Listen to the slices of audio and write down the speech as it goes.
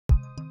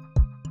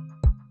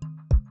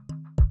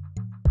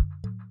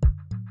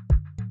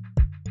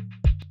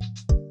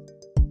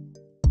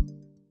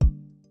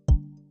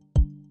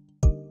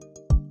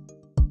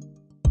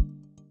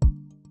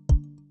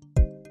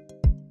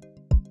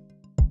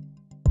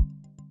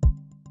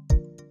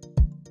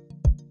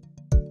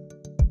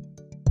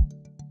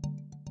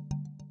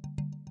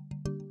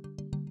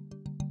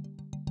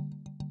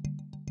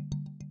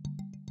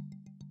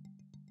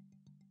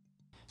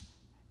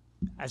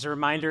As a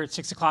reminder, at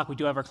 6 o'clock, we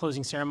do have our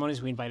closing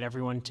ceremonies. We invite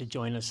everyone to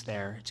join us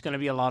there. It's going to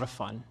be a lot of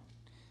fun.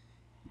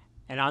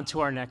 And on to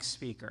our next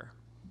speaker.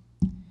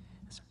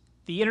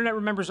 The internet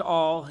remembers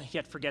all,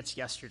 yet forgets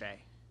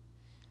yesterday.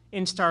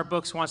 Instar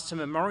Books wants to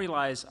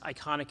memorialize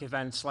iconic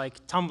events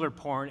like Tumblr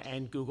Porn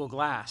and Google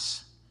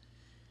Glass.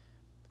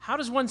 How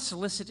does one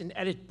solicit and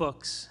edit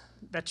books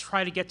that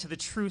try to get to the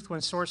truth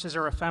when sources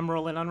are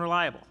ephemeral and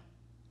unreliable?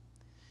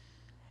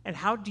 And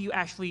how do you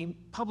actually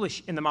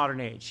publish in the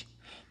modern age?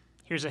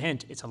 Here's a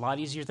hint, it's a lot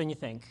easier than you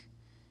think.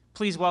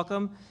 Please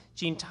welcome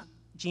Jean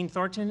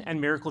Thornton and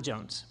Miracle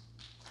Jones.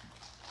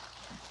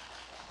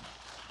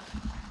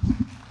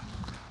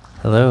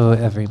 Hello,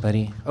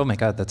 everybody. Oh my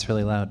God, that's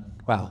really loud.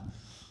 Wow.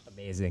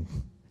 Amazing.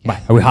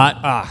 Yeah. Are we hot?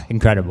 Ah,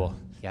 incredible.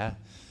 Yeah.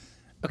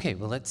 Okay,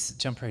 well, let's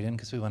jump right in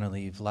because we want to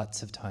leave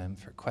lots of time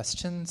for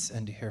questions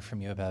and to hear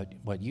from you about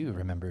what you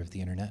remember of the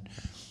internet.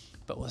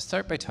 But we'll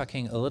start by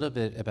talking a little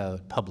bit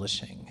about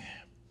publishing.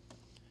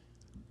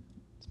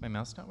 Does my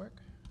mouse not work?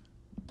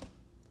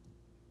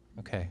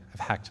 Okay, I've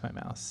hacked my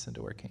mouse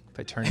into working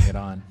by turning it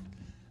on.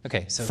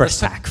 Okay, so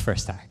first hack.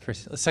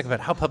 Let's talk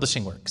about how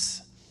publishing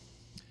works.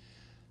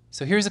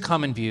 So here's a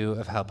common view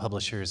of how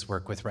publishers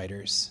work with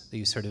writers. That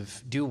you sort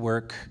of do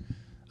work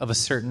of a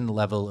certain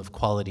level of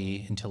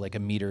quality until like a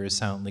meter is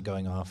silently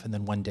going off, and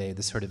then one day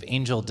the sort of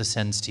angel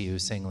descends to you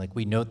saying like,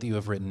 we note that you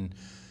have written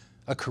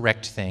a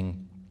correct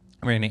thing,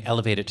 and we're going to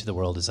elevate it to the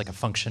world as like a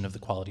function of the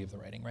quality of the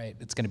writing, right?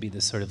 It's going to be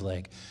this sort of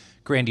like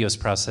grandiose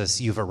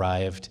process. You've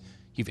arrived,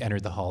 you've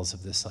entered the halls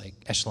of this like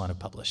echelon of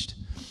published.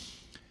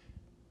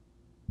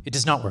 It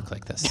does not work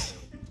like this,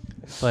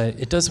 but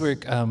it does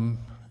work.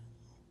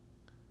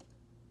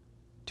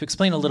 To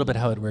explain a little bit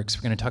how it works,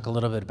 we're going to talk a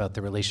little bit about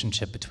the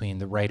relationship between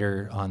the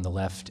writer on the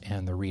left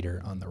and the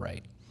reader on the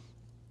right.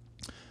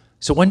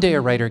 So one day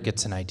a writer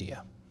gets an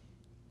idea.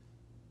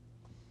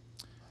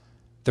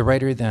 The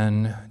writer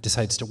then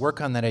decides to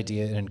work on that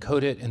idea and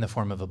encode it in the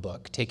form of a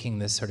book, taking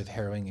this sort of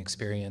harrowing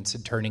experience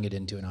and turning it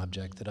into an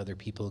object that other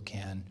people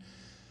can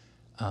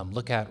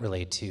look at,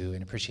 relate to,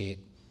 and appreciate.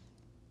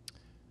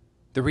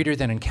 The reader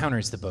then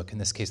encounters the book. In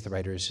this case, the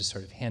writer is just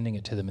sort of handing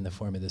it to them in the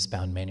form of this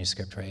bound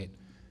manuscript, right?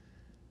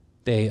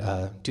 They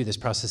do this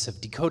process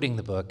of decoding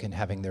the book and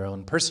having their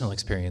own personal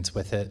experience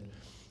with it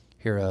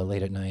here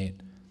late at night.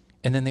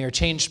 And then they are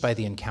changed by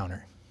the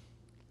encounter,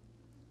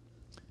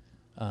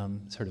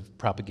 sort of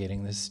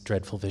propagating this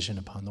dreadful vision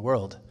upon the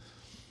world.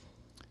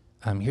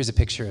 Here's a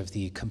picture of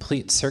the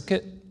complete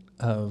circuit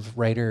of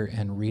writer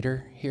and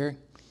reader here.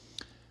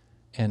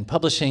 And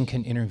publishing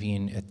can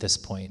intervene at this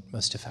point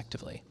most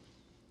effectively.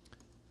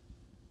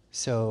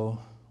 So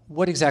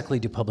what exactly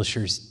do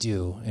publishers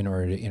do in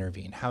order to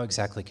intervene? How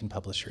exactly can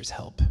publishers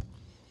help?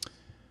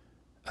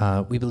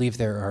 We believe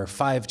there are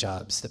 5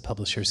 jobs that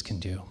publishers can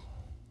do.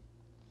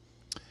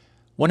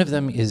 One of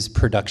them is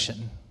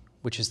production,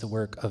 which is the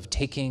work of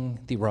taking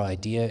the raw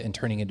idea and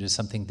turning it into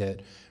something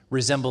that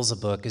resembles a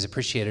book, is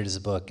appreciated as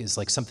a book, is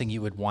like something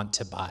you would want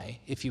to buy.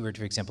 If you were to,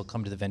 for example,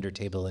 come to the vendor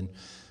table and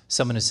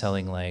someone is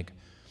selling like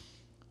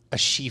a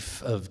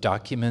sheaf of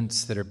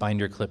documents that are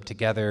binder clipped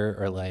together,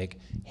 or like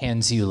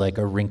hands you like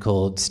a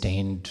wrinkled,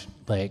 stained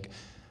like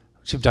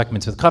sheaf of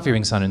documents with coffee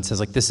rings on it and says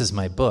like, this is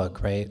my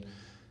book, right?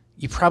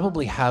 You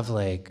probably have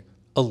like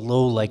a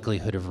low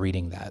likelihood of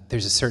reading that.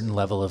 There's a certain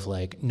level of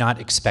like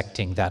not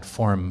expecting that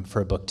form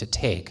for a book to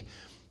take.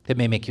 That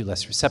may make you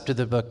less receptive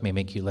to the book, may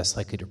make you less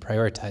likely to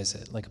prioritize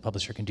it. Like a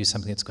publisher can do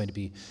something that's going to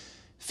be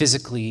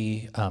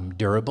physically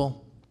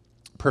durable,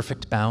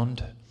 perfect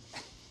bound.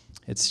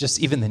 It's just,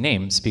 even the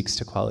name speaks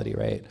to quality,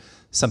 right?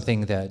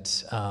 Something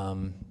that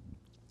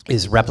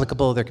is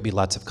replicable. There could be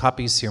lots of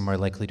copies, so you're more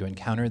likely to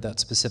encounter that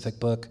specific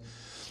book.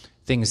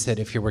 Things that,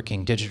 if you're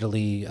working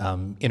digitally,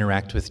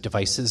 interact with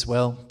devices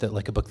well, that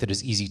like a book that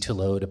is easy to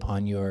load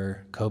upon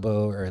your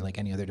Kobo or like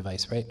any other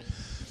device, right?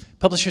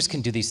 Publishers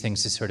can do these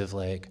things to sort of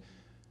like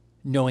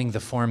knowing the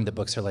form that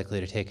books are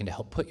likely to take and to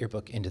help put your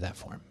book into that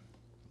form.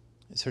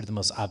 It's sort of the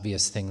most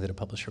obvious thing that a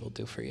publisher will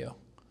do for you.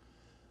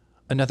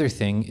 Another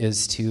thing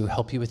is to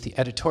help you with the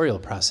editorial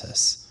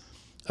process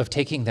of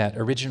taking that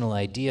original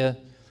idea,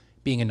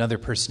 being another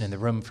person in the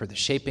room for the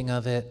shaping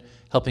of it,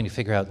 helping to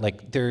figure out,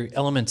 like, there are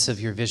elements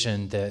of your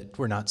vision that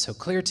were not so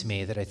clear to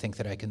me that I think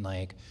that I can,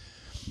 like,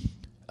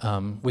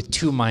 with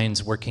 2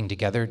 minds working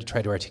together to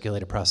try to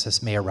articulate a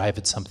process, may arrive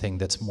at something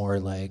that's more,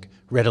 like,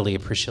 readily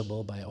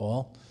appreciable by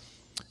all.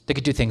 They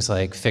could do things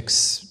like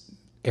fix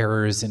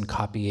errors in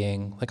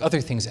copying, like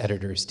other things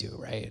editors do,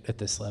 right, at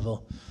this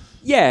level.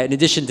 Yeah, in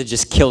addition to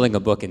just killing a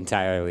book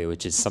entirely,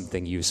 which is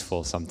something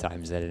useful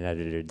sometimes that an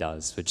editor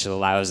does, which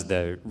allows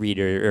the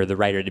reader or the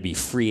writer to be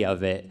free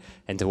of it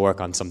and to work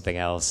on something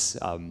else.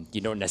 You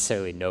don't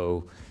necessarily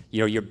know,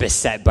 you're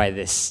beset by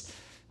this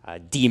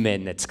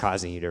demon that's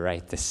causing you to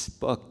write this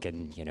book,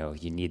 and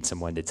you need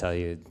someone to tell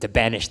you to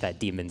banish that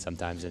demon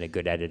sometimes, and a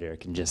good editor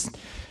can just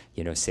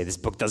say this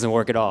book doesn't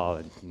work at all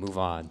and move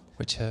on.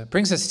 Which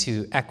brings us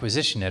to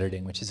acquisition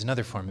editing, which is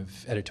another form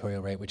of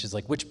editorial, right? Which is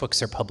like which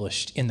books are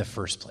published in the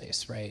first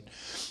place, right?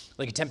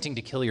 Like attempting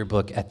to kill your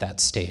book at that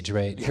stage,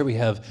 right? Here we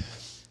have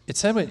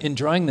It's in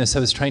drawing this,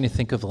 I was trying to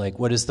think of like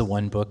what is the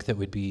one book that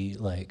would be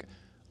like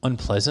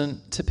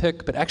unpleasant to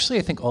pick, but actually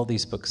I think all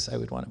these books I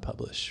would want to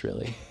publish,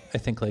 really. I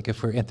think like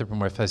if we're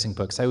anthropomorphizing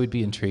books, I would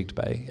be intrigued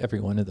by every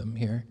one of them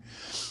here.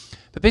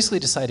 But basically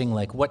deciding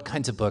like what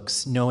kinds of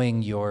books,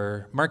 knowing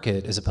your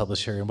market as a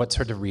publisher and what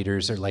sort of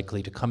readers are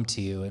likely to come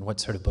to you and what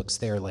sort of books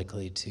they're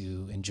likely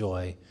to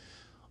enjoy,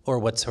 or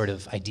what sort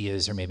of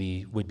ideas or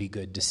maybe would be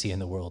good to see in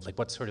the world. Like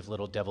what sort of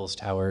little Devil's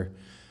Tower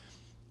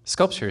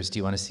sculptures do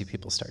you want to see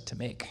people start to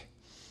make?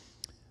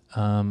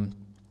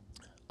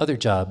 Other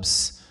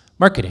jobs,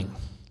 marketing.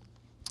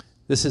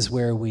 This is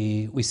where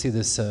we see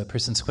this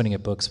person squinting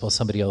at books while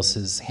somebody else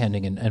is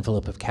handing an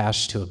envelope of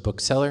cash to a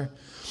bookseller.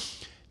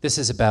 This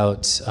is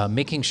about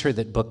making sure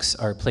that books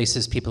are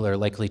places people are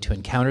likely to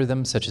encounter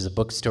them, such as a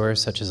bookstore,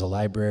 such as a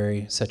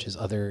library, such as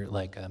other,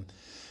 like,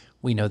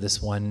 we know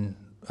this one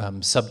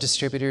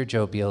sub-distributor,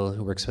 Joe Beal,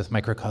 who works with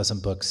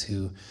Microcosm Books,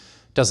 who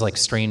does like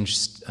strange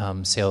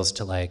sales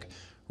to like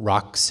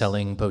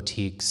rock-selling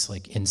boutiques,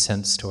 like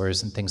incense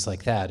stores and things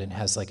like that, and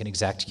has like an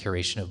exact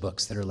curation of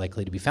books that are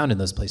likely to be found in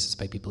those places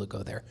by people who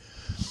go there.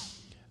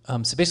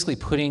 So basically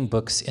putting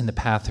books in the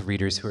path of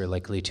readers who are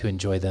likely to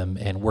enjoy them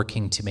and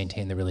working to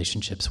maintain the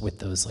relationships with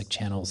those like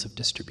channels of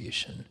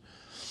distribution.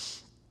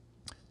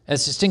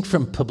 As distinct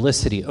from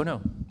publicity, oh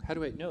no, how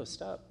do I, no,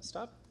 stop.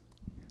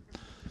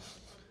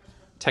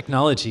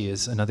 Technology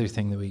is another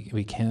thing that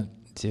we can't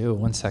do.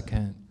 1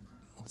 second.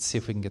 Let's see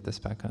if we can get this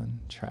back on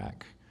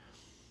track.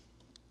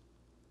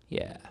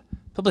 Yeah,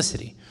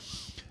 publicity.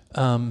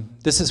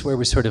 This is where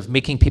we're sort of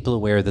making people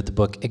aware that the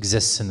book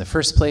exists in the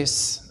first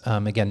place.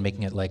 Again,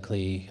 making it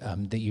likely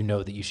that you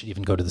know that you should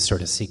even go to the store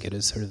to seek it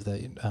is sort of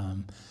the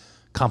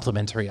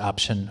complementary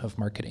option of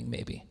marketing,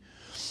 maybe.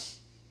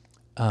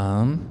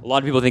 A lot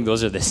of people think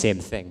those are the same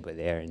thing, but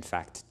they are in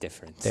fact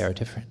different. They are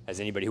different. As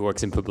anybody who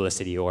works in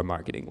publicity or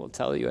marketing will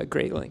tell you at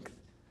great length.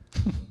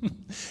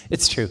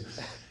 It's true.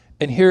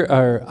 And here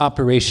are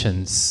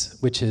operations,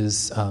 which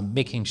is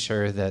making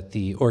sure that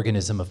the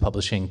organism of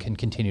publishing can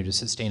continue to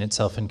sustain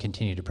itself and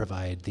continue to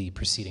provide the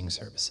preceding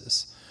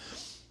services.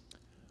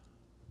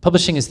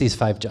 Publishing is these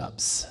 5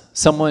 jobs.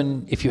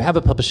 If you have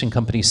a publishing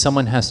company,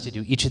 someone has to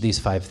do each of these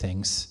 5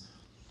 things.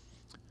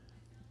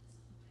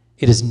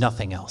 It is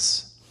nothing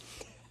else.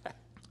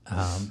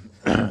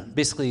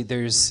 Basically,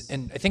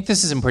 and I think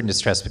this is important to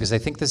stress because I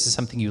think this is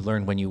something you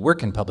learn when you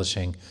work in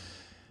publishing,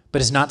 but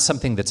it's not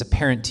something that's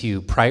apparent to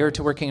you prior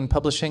to working in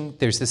publishing.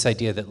 There's this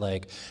idea that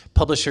like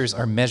publishers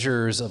are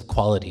measurers of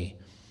quality,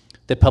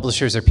 that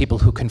publishers are people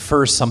who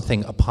confer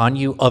something upon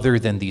you other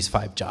than these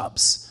 5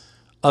 jobs,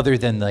 other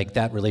than like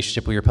that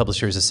relationship where your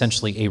publisher is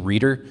essentially a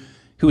reader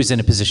who is in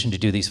a position to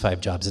do these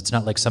 5 jobs. It's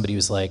not like somebody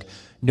who's like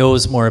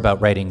knows more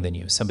about writing than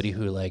you, somebody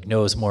who like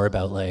knows more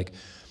about like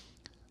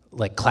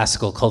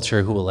classical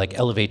culture who will like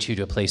elevate you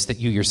to a place that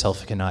you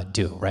yourself cannot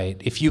do,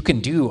 right? If you can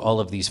do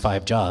all of these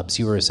 5 jobs,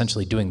 you are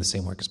essentially doing the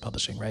same work as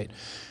publishing, right?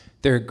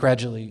 There are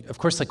gradually, of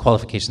course, like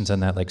qualifications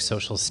on that, like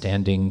social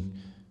standing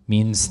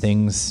means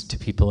things to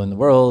people in the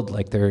world,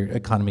 like there are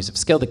economies of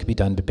scale that could be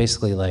done, but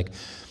basically like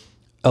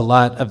a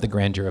lot of the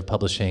grandeur of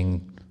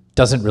publishing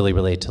doesn't really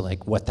relate to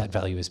like what that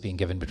value is being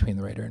given between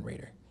the writer and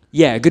reader.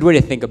 Yeah, a good way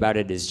to think about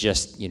it is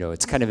just,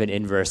 it's kind of an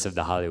inverse of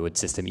the Hollywood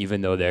system, even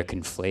though they're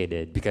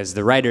conflated, because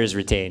the writers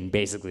retain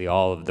basically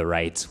all of the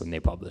rights when they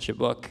publish a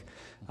book,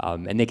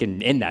 and they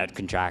can end that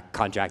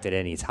contract at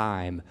any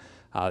time.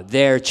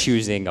 They're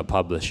choosing a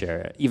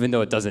publisher, even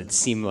though it doesn't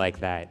seem like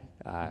that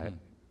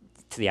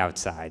to the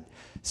outside.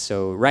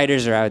 So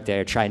writers are out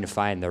there trying to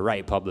find the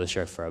right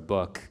publisher for a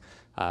book,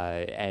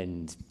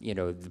 and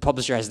the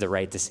publisher has the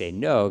right to say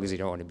no, because you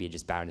don't want to be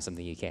just bound to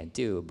something you can't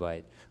do,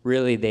 but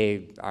really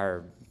they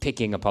are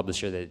picking a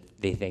publisher that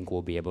they think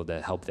will be able to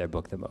help their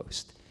book the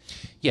most.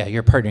 Yeah,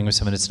 you're partnering with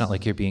someone. It's not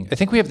like you're being, I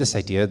think we have this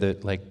idea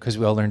that like, because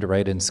we all learned to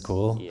write in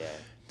school,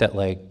 that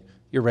like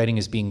your writing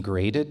is being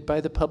graded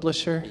by the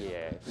publisher,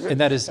 and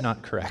that is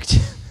not correct.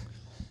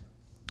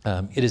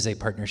 It is a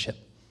partnership.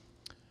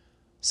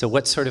 So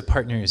what sort of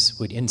partners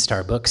would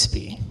Instar Books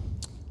be?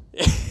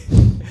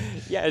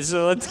 Yeah,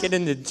 so let's get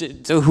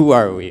into, so who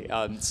are we?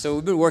 So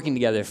we've been working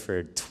together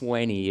for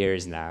 20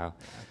 years now.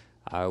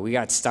 We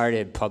got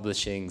started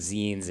publishing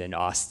zines in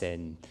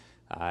Austin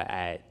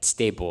at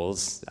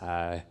Staples,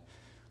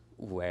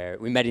 where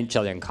we met each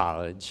other in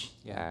college.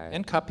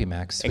 And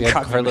CopyMax. We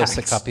had Carlos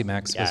at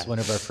CopyMax was one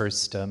of our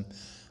first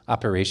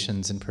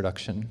operations in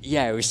production.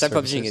 Yeah, we started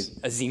publishing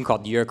a zine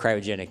called Your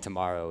Cryogenic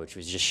Tomorrow, which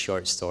was just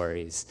short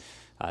stories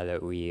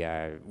that we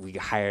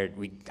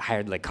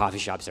hired like coffee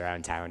shops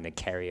around town to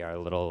carry our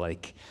little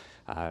like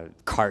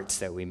carts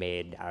that we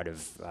made out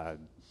of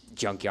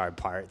junkyard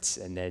parts,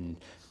 and then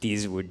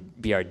these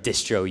would be our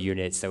distro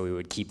units that we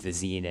would keep the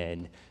zine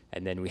in.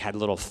 And then we had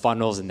little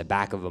funnels in the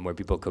back of them where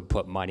people could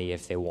put money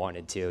if they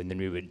wanted to. And then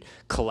we would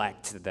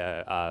collect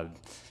the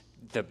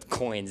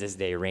coins as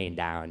they rained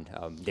down.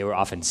 They were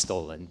often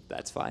stolen.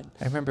 That's fine.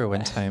 I remember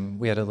one time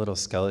we had a little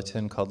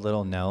skeleton called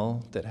Little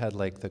Nell that had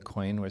like the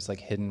coin was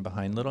like hidden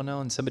behind Little Nell.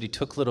 And somebody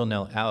took Little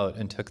Nell out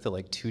and took the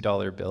like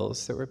 $2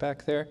 bills that were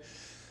back there.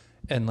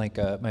 And like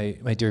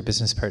my dear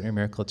business partner,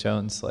 Miracle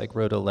Jones, like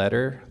wrote a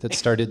letter that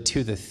started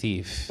to the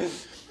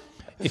thief.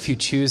 If you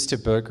choose to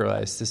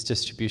burglarize this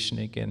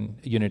distribution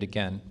unit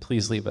again,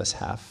 please leave us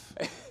half.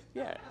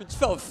 Yeah, it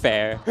felt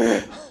fair.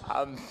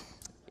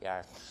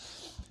 Yeah.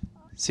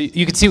 So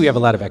you can see we have a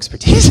lot of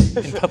expertise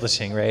in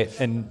publishing, right?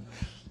 And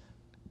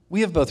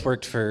we have both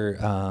worked for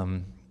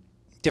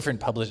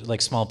different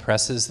small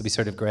presses that we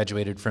sort of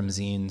graduated from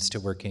zines to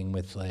working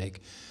with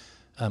like,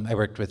 I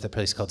worked with a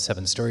place called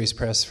 7 Stories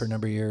Press for a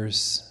number of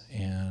years,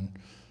 and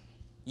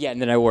yeah,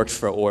 and then I worked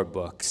for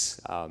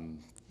Books,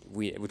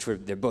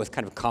 they're both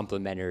kind of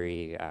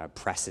complementary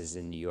presses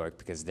in New York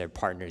because their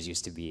partners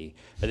used to be,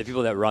 or the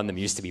people that run them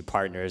used to be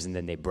partners, and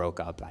then they broke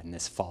up in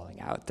this falling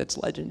out that's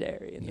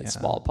legendary in the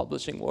small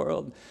publishing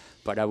world.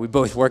 But we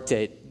both worked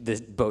at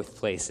both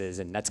places,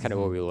 and that's kind of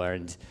what we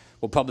learned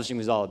what publishing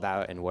was all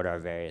about and what our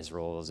various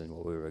roles and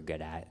what we were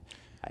good at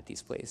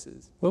these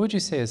places. What would you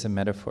say is a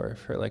metaphor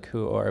for like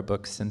who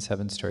Books and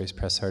 7 Stories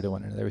Press are to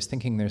one another? I was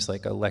thinking there's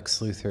like a Lex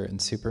Luthor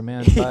and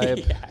Superman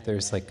vibe. Yeah.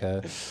 There's like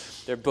a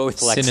they're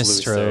both Lex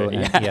Sinistro.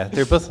 Luthor. Yeah,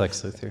 they're both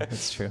Lex Luthor.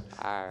 That's true.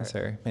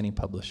 There are many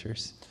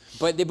publishers.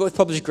 But they both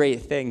published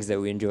great things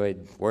that we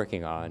enjoyed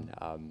working on,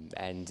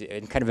 and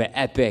in kind of an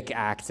epic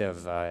act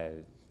of,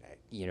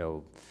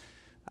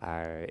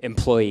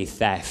 employee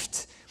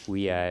theft.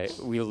 We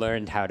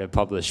learned how to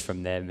publish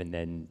from them and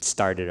then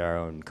started our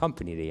own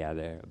company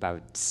together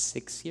about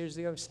 7 years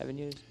ago.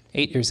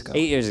 8 years ago.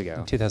 8 years ago.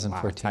 In 2014.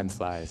 Wow, time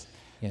flies.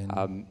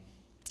 Yeah.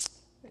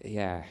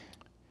 Yeah.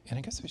 And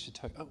I guess we should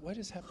talk. Oh, what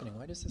is happening?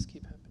 Why does this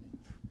keep happening?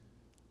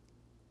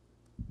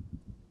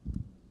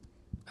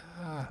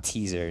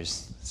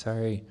 Teasers.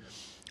 Sorry.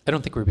 I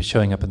don't think we're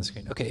showing up on the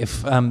screen. Okay,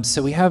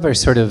 so we have our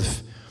sort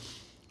of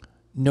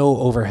no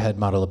overhead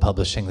model of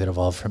publishing that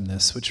evolved from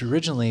this, which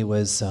originally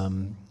was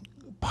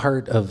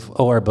part of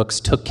Books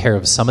took care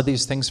of some of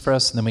these things for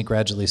us, and then we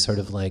gradually sort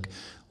of like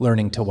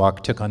learning to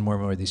walk took on more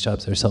and more of these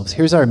jobs ourselves.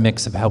 Here's our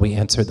mix of how we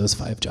answer those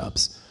 5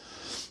 jobs.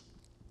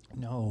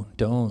 No,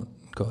 don't.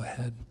 Go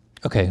ahead.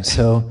 Okay,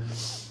 so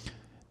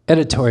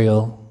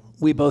editorial.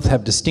 We both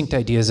have distinct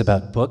ideas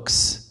about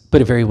books,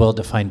 but a very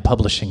well-defined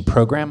publishing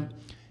program.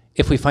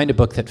 If we find a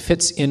book that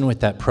fits in with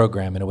that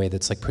program in a way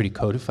that's like pretty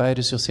codified,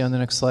 as you'll see on the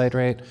next slide,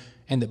 right,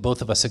 and that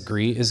both of us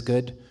agree is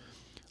good,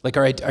 like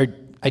our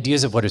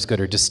ideas of what is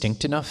good are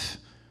distinct enough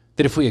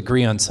that if we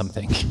agree on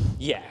something,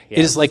 yeah. it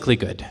is likely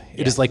good.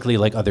 It is likely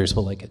like others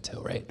will like it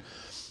too, right?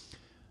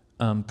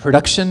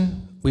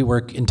 Production, we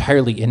work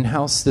entirely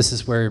in-house. This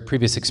is where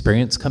previous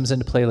experience comes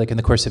into play. Like in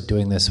the course of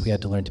doing this, we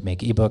had to learn to make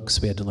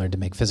ebooks, we had to learn to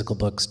make physical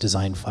books,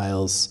 design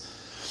files,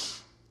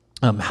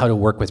 how to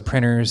work with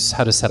printers,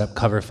 how to set up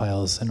cover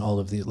files, and all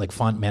of the like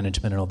font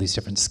management and all these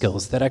different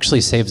skills. That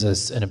actually saves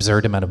us an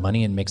absurd amount of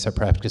money and makes our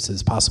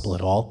practices possible at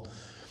all.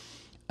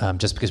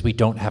 Just because we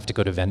don't have to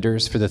go to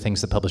vendors for the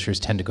things that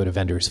publishers tend to go to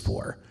vendors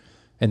for,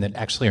 and that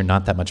actually are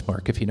not that much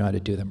work if you know how to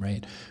do them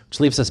right. Which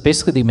leaves us,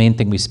 basically the main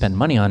thing we spend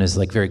money on is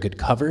like very good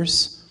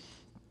covers,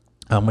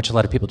 which a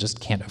lot of people just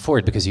can't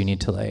afford because you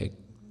need to like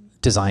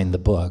design the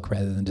book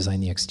rather than design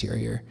the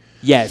exterior.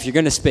 Yeah, if you're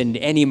going to spend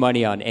any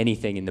money on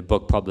anything in the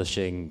book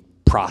publishing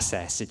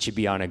process, it should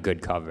be on a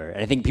good cover.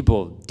 And I think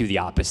people do the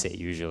opposite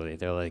usually.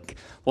 They're like,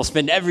 we'll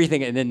spend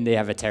everything, and then they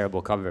have a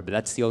terrible cover, but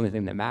that's the only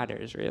thing that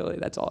matters, really.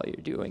 That's all you're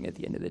doing at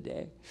the end of the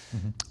day.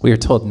 Mm-hmm. We are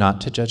told not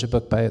to judge a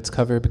book by its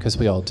cover because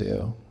we all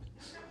do.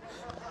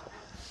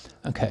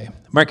 Okay,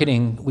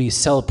 marketing, we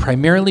sell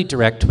primarily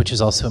direct, which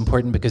is also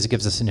important because it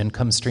gives us an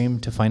income stream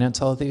to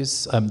finance all of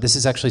these. This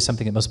is actually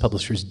something that most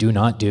publishers do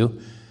not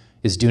do,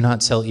 is do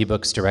not sell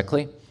ebooks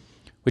directly,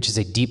 which is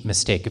a deep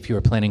mistake. If you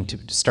are planning to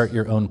start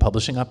your own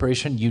publishing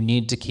operation, you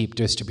need to keep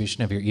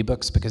distribution of your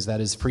ebooks because that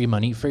is free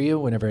money for you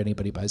whenever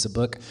anybody buys a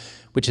book,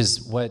 which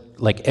is what,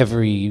 like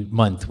every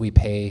month we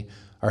pay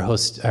our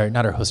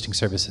not our hosting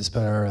services,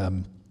 but our,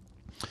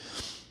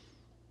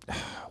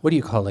 what do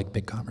you call like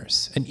big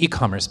commerce? An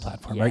e-commerce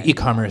platform, yeah,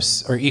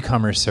 our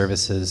e-commerce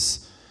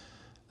services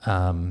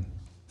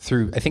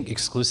through, I think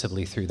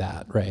exclusively through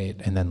that, right?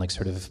 And then like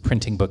sort of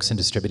printing books and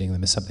distributing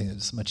them is something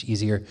that's much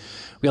easier.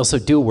 We also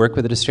do work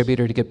with a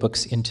distributor to get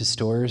books into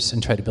stores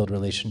and try to build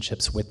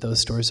relationships with those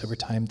stores over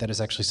time. That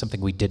is actually something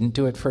we didn't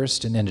do at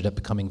first and ended up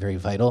becoming very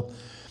vital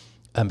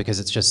because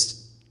it's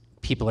just,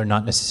 people are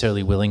not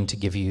necessarily willing to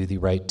give you the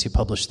right to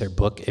publish their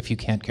book if you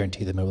can't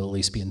guarantee them it will at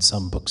least be in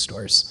some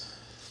bookstores.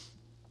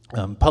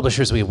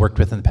 Publishers we have worked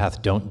with in the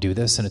past don't do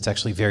this, and it's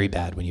actually very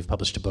bad when you've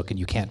published a book and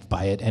you can't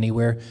buy it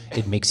anywhere.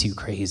 It makes you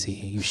crazy.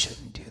 You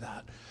shouldn't do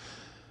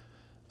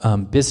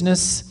that.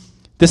 Business,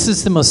 this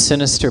is the most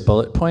sinister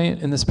bullet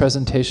point in this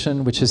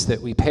presentation, which is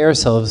that we pay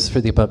ourselves for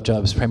the above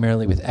jobs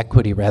primarily with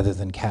equity rather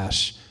than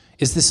cash.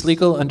 Is this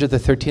legal under the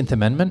 13th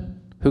Amendment?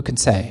 Who can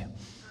say?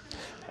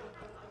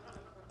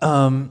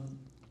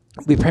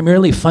 We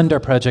primarily fund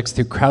our projects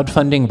through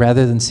crowdfunding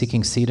rather than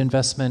seeking seed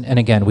investment. And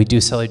again, we do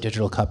sell our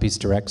digital copies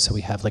direct, so we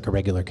have like a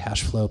regular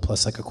cash flow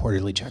plus like a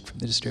quarterly check from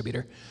the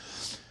distributor.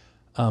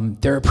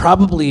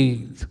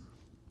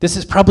 This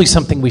is probably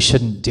something we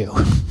shouldn't do.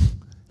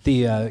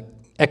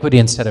 equity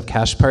instead of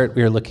cash part,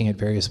 we are looking at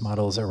various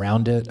models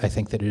around it. I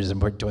think that it is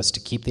important to us to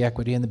keep the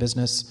equity in the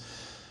business.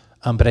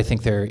 But I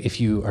think if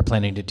you are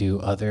planning to do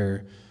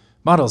other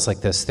models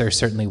like this, there are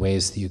certainly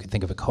ways that you could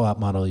think of a co-op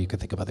model, you could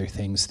think of other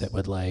things that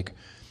would like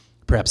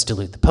perhaps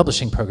dilute the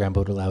publishing program,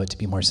 but would allow it to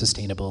be more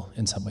sustainable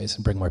in some ways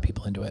and bring more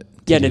people into it.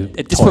 Yeah, and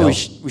at this point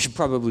we should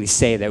probably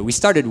say that we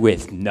started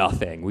with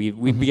nothing. We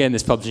began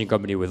this publishing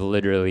company with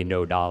literally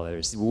no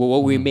dollars.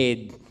 What we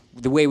made,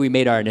 the way we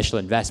made our initial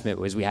investment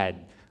was we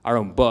had our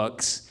own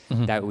books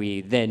that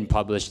we then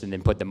published and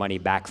then put the money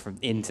back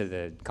into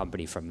the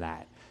company from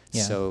that.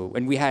 Yeah. So,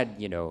 and we had,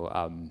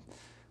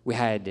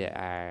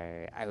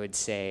 I would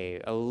say,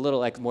 a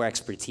little like more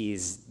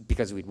expertise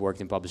because we'd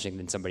worked in publishing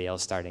than somebody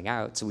else starting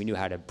out. So we knew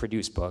how to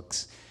produce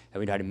books and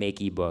we knew how to make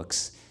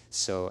ebooks.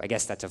 So I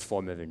guess that's a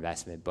form of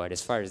investment. But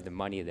as far as the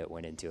money that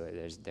went into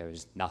it, there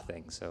was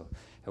nothing. So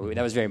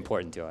that was very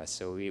important to us.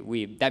 So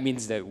that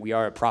means that we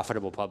are a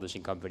profitable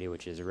publishing company,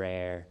 which is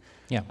rare.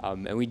 Yeah.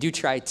 And we do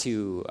try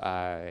to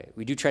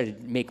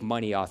make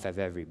money off of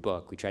every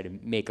book. We try to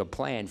make a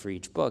plan for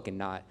each book and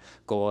not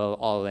go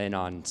all in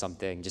on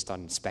something just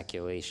on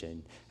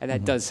speculation. And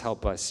that does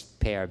help us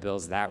pay our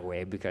bills that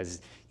way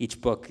because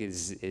each book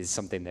is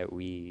something that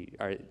we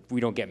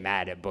don't get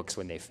mad at books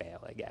when they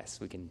fail. I guess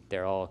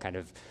they're all kind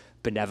of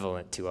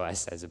benevolent to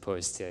us as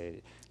opposed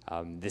to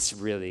this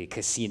really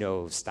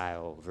casino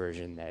style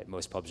version that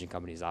most publishing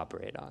companies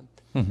operate on.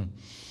 Mm-hmm.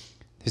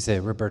 There's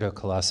a Roberto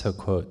Colasso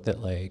quote that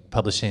like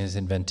publishing is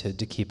invented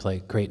to keep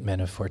like great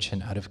men of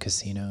fortune out of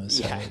casinos.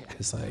 Yeah. Right?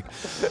 It's like,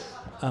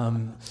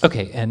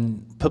 okay,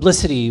 and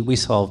publicity we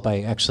solve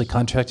by actually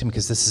contracting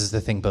because this is the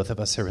thing both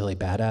of us are really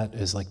bad at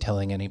is like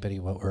telling anybody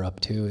what we're up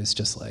to is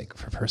just like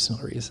for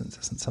personal reasons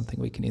isn't something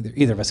we can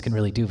either of us can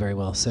really do very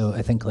well. So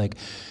I think like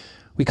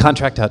we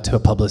contract out to a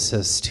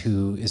publicist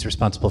who is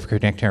responsible for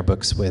connecting our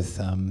books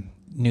with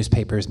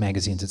newspapers,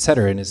 magazines, et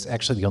cetera, and is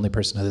actually the only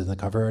person other than the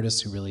cover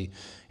artists who really,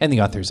 and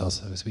the authors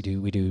also, as we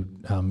do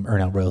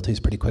earn out royalties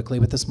pretty quickly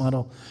with this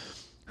model,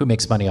 who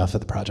makes money off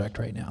of the project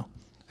right now.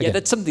 Again. Yeah,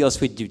 that's something else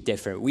we do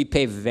different. We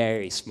pay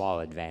very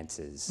small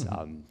advances.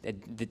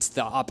 It's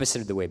the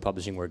opposite of the way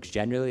publishing works.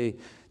 Generally,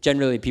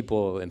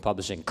 people in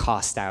publishing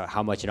cost out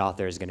how much an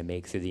author is going to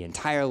make through the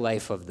entire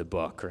life of the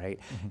book, right?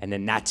 And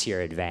then that's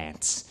your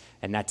advance.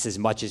 And that's as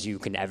much as you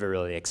can ever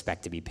really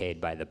expect to be paid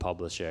by the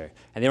publisher.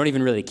 And they don't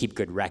even really keep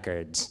good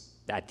records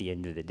at the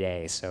end of the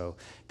day. So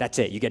that's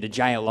it. You get a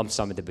giant lump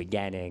sum at the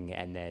beginning,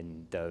 and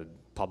then the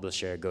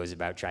publisher goes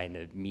about trying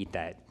to meet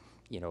that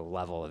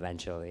level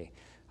eventually,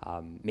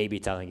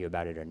 maybe telling you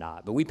about it or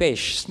not. But we pay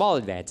small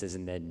advances,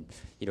 and then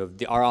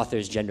our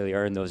authors generally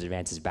earn those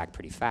advances back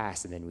pretty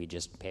fast, and then we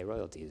just pay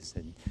royalties.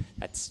 And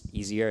that's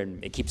easier,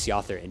 and it keeps the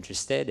author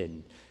interested,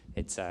 and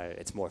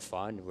it's more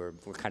fun. We're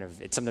kind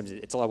of sometimes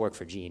it's a lot of work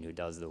for Jean who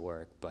does the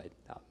work, but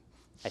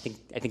I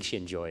think she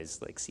enjoys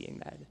like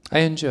seeing that. I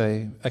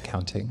enjoy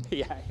accounting.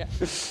 Yeah.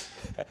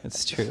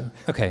 It's true.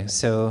 Okay,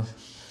 so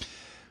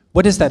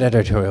what is that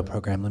editorial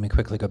program? Let me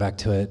quickly go back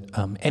to it.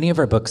 Any of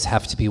our books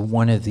have to be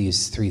one of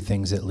these three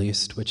things at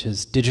least, which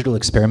is digital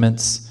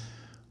experiments,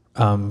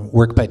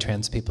 work by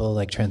trans people,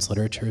 like trans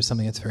literature is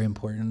something that's very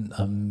important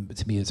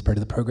to me as part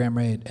of the program,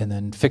 right? And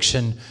then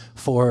fiction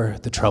for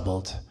the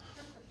troubled.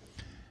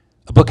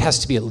 A book has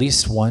to be at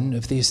least one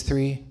of these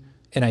three,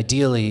 and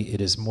ideally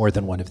it is more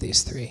than one of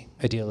these three,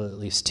 ideally at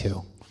least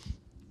two,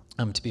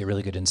 to be a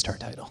really good Instar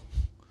title.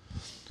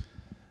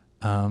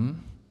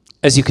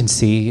 As you can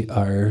see,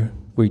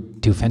 we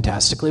do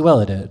fantastically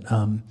well at it.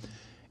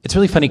 It's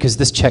really funny because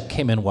this check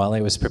came in while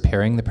I was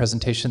preparing the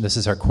presentation. This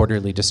is our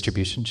quarterly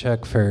distribution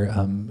check for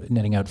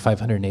netting out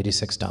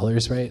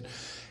 $586, right?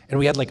 And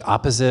we had like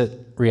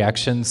opposite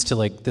reactions to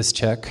like this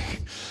check.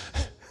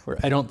 Where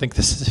I don't think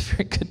this is a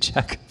very good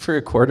check for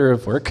a quarter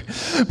of work.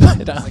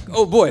 But, like,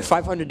 oh boy,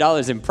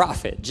 $500 in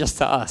profit, just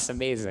to us,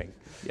 amazing.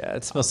 Yeah,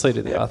 it's mostly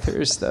to the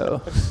authors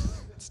though.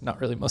 It's not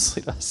really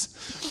mostly to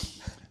us.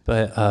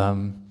 But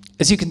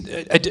as you can,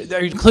 I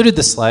included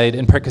this slide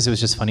in part because it was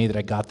just funny that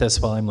I got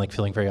this while I'm like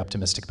feeling very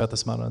optimistic about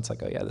this model. It's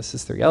like, oh yeah, this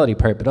is the reality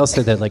part. But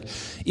also that like,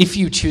 if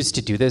you choose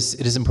to do this,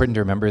 it is important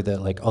to remember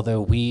that like, although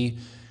we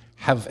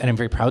have, and I'm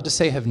very proud to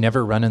say, have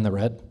never run in the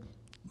red.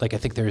 Like I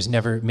think there's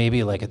never,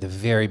 maybe like at the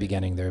very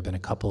beginning, there have been a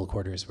couple of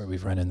quarters where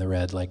we've run in the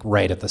red, like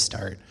right at the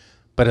start,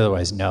 but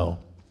otherwise no.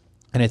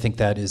 And I think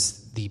that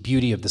is the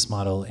beauty of this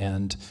model.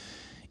 And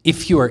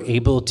if you are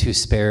able to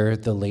spare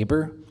the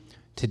labor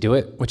to do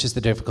it, which is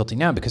the difficulty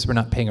now because we're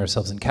not paying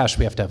ourselves in cash,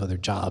 we have to have other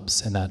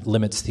jobs, and that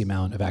limits the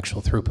amount of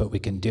actual throughput we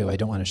can do. I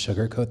don't want to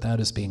sugarcoat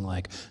that as being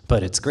like,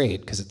 but it's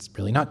great, because it's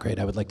really not great.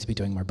 I would like to be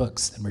doing more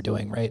books than we're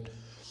doing, right?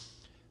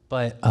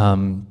 But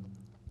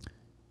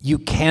you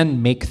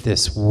can make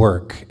this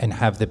work and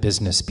have the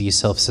business be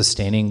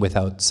self-sustaining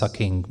without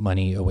sucking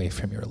money away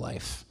from your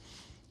life,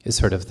 is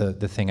sort of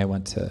the thing I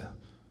want to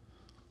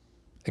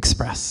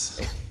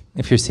express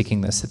if you're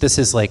seeking this. That this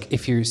is like,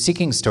 if you're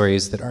seeking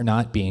stories that are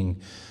not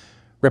being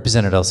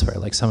represented elsewhere,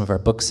 like some of our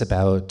books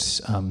about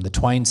the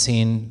twine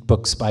scene,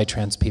 books by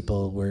trans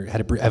people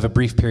have a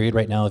brief period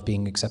right now of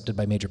being accepted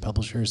by major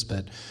publishers,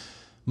 but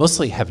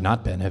mostly have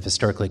not been, have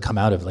historically come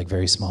out of like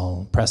very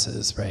small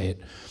presses, right?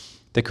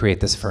 That create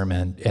this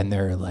ferment, and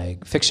they're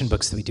like fiction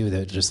books that we do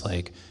that just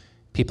like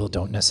people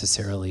don't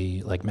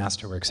necessarily like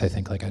masterworks. I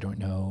think like, I don't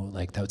know,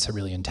 like that's a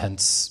really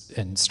intense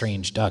and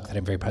strange duck that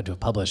I'm very proud to have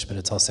published, but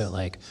it's also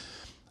like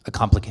a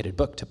complicated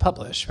book to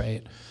publish,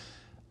 right?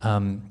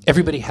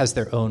 Everybody has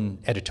their own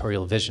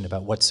editorial vision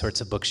about what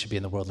sorts of books should be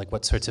in the world, like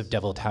what sorts of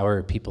Devil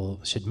Tower people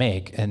should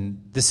make.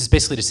 And this is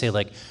basically to say,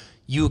 like,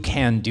 you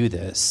can do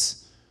this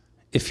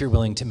if you're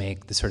willing to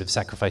make the sort of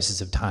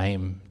sacrifices of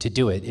time to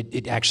do it.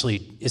 It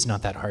actually is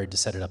not that hard to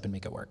set it up and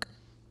make it work.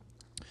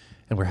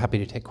 And we're happy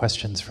to take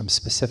questions from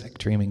specific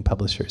dreaming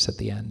publishers at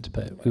the end.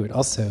 But we would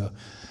also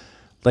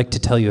like to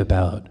tell you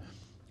about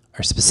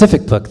our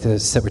specific book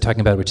that we're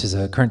talking about, which is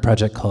a current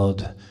project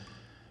called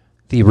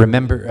the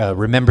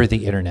Remember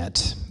the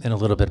Internet, and a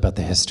little bit about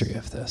the history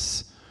of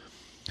this.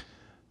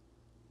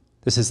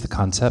 This is the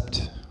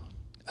concept.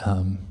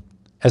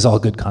 As all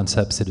good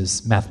concepts, it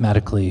is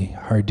mathematically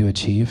hard to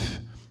achieve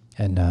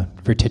and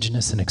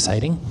vertiginous and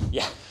exciting.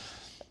 Yeah.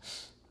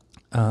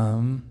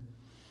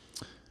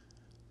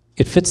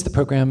 It fits the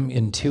program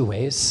in two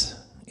ways.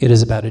 It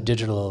is about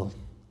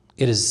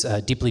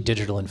deeply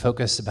digital in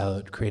focus,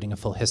 about creating a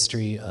full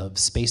history of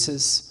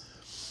spaces,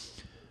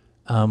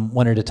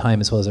 one at a time,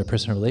 as well as our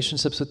personal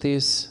relationships with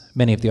these.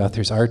 Many of the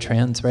authors are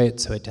trans, right?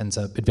 So it ends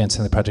up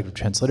advancing the project of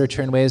trans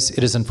literature in ways.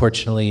 It is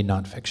unfortunately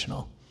not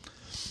fictional.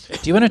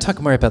 Do you want to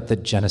talk more about the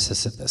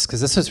genesis of this? Because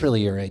this was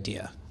really your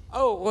idea.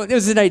 Oh, well, it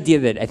was an idea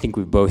that I think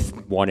we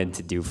both wanted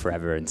to do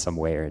forever in some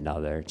way or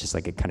another. Just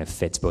like it kind of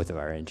fits both of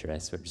our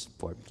interests, which is,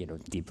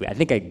 deeply. I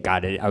think I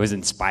got it. I was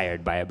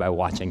inspired by it by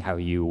watching how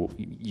you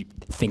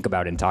think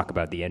about and talk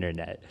about the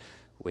internet,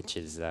 which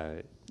is,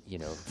 as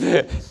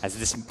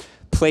this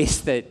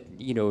place that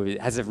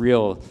has a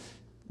real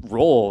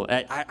role.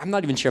 I'm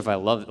not even sure if I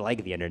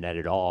like the internet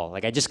at all.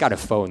 Like I just got a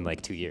phone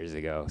like 2 years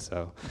ago,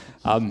 so.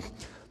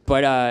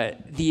 But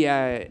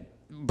I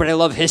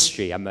love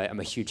history. I'm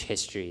a huge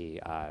history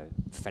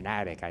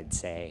fanatic, I'd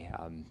say.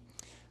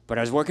 But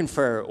I was working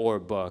for Or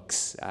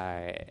Books,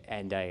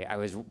 and I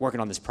was working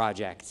on this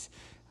project.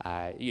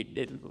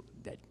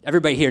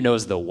 Everybody here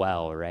knows The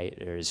Well, right?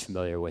 Or is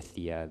familiar with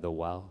The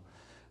Well.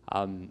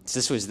 So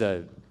this was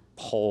the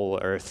whole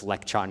Earth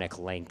electronic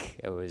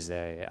link. It was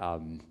a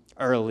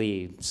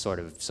early sort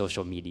of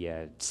social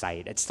media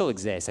site. It still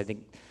exists. I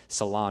think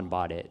Salon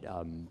bought it,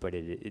 but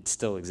it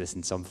still exists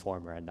in some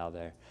form or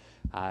another.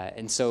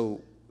 And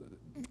so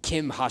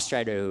Kim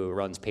Hostreiter, who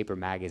runs Paper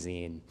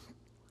Magazine,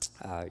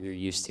 you're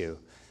used to,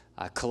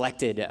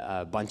 collected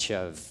a bunch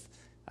of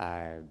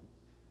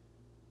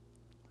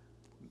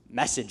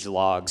message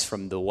logs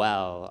from The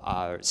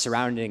Well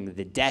surrounding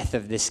the death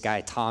of this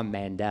guy, Tom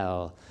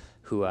Mandel,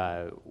 who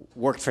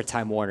worked for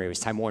Time Warner. He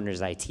was Time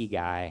Warner's IT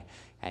guy.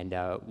 And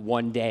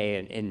one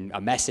day in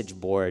a message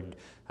board,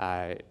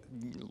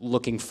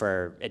 looking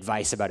for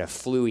advice about a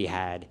flu he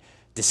had,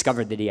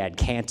 discovered that he had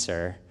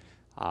cancer,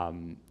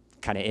 kind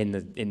of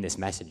in this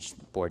message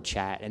board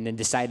chat, and then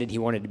decided he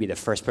wanted to be the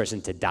first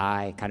person to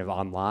die kind of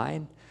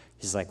online.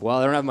 He's like, well,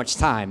 I don't have much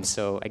time,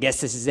 so I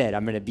guess this is it.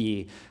 I'm gonna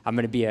be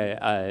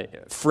a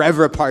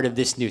forever a part of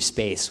this new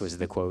space, was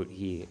the quote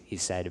he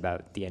said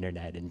about the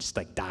internet and just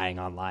like dying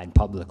online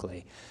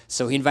publicly.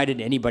 So he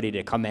invited anybody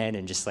to come in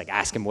and just like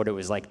ask him what it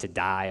was like to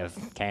die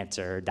of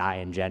cancer or die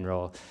in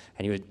general,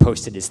 and he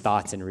posted his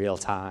thoughts in real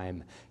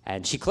time.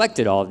 And she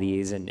collected all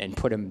these and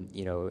put them,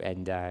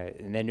 and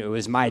then it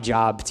was my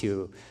job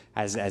to,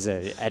 as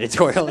an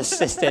editorial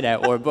assistant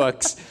at Or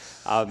Books,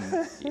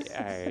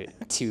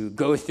 to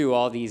go through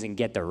all these and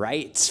get the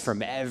rights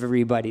from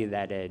everybody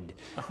that had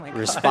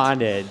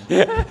responded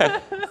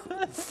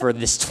for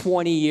this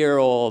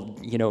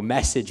 20-year-old,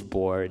 message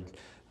board.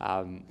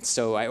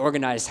 So I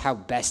organized how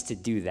best to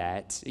do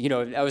that.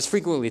 I was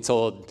frequently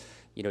told,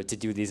 to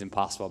do these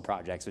impossible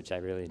projects, which I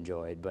really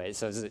enjoyed. But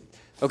so I was like,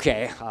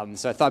 okay,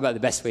 so I thought about the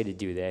best way to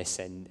do this,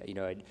 and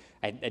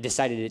I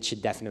decided it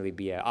should definitely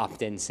be an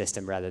opt-in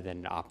system rather than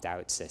an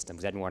opt-out system,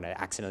 because I didn't want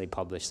to accidentally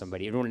publish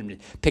somebody. I didn't want them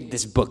to pick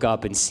this book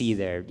up and see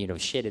their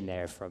shit in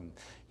there from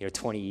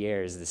 20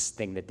 years, this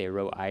thing that they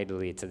wrote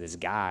idly to this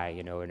guy,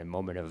 in a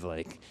moment of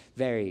like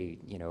very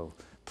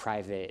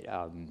private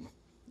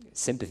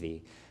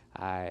sympathy.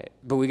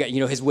 But we got,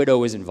 his widow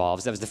was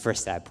involved. So that was the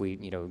first step. We,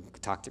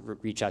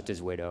 reached out to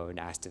his widow and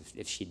asked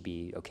if she'd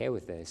be okay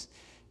with this.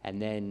 And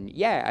then,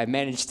 I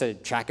managed to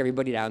track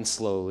everybody down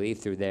slowly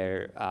through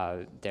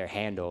their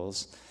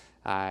handles.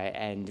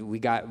 And we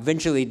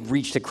eventually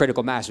reached a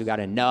critical mass. We got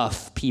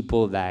enough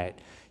people that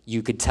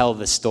you could tell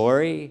the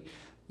story,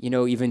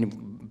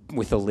 even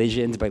with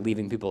elisions by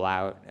leaving people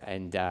out.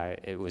 And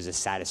it was a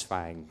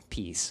satisfying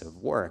piece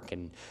of work.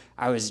 And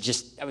I was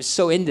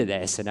so into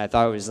this, and I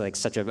thought it was like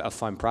such a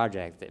fun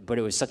project, but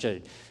it was such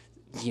a,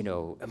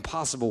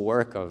 impossible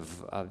work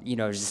of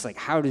it was just like,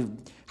 how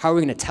are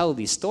we going to tell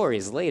these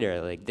stories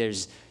later? Like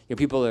there's,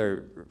 people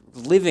are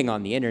living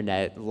on the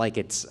internet like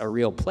it's a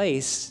real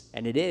place,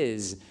 and it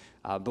is,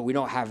 but we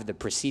don't have the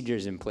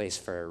procedures in place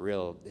for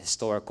real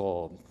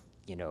historical,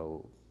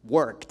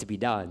 work to be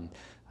done.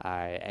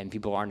 and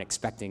people aren't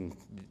expecting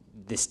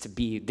this to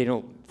be, they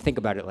don't think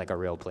about it like a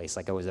real place,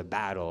 like it was a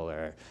battle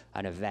or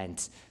an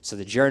event. So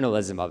the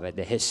journalism of it,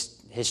 the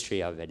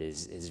history of it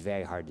is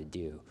very hard to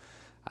do.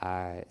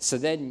 So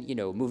then,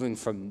 moving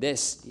from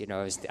this,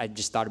 I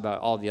just thought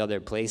about all the other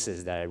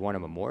places that I'd want to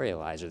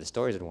memorialize or the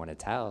stories I'd want to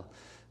tell.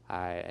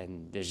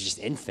 And there's just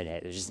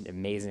infinite, there's just an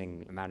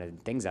amazing amount of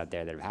things out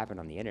there that have happened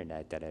on the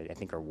internet that I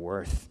think are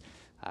worth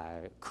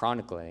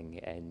chronicling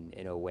and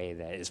in a way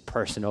that is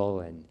personal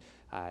and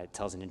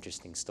tells an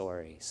interesting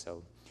story.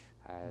 So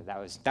that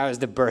was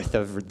the birth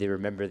of the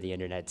Remember the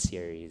Internet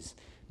series.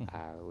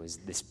 Was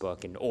this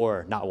book,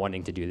 or not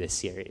wanting to do this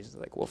series.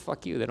 Like, well,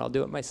 fuck you, then I'll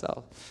do it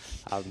myself.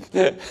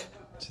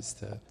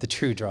 Just the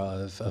true draw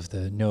of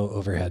the no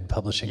overhead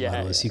publishing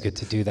model is you get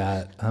to do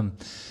that.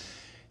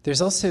 There's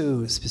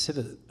also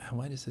specific,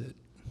 why does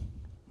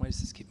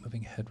this keep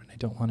moving ahead when I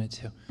don't want it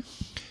to?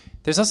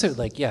 There's also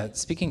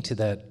speaking to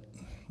that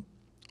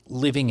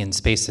living in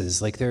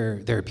spaces, like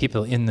there are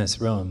people in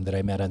this room that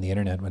I met on the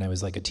internet when I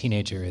was like a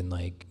teenager in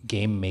like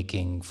game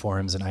making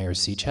forums and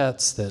IRC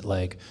chats that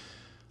like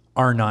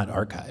are not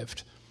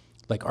archived,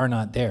 like are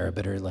not there,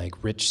 but are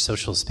like rich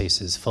social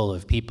spaces full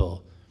of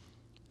people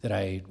that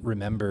I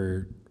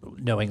remember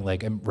knowing.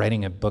 Like I'm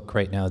writing a book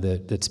right now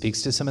that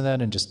speaks to some of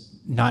that, and just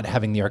not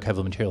having the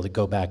archival material to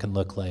go back and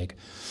look like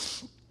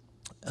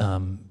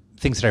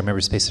things that I remember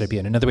spaces that I'd be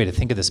in. Another way to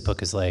think of this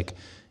book is like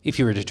if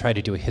you were to try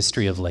to do a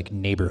history of like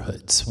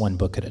neighborhoods, one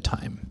book at a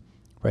time,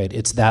 right?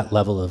 It's that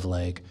level of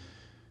like,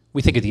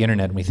 we think of the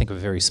internet and we think of a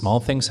very small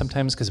thing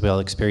sometimes because we all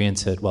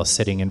experience it while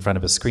sitting in front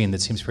of a screen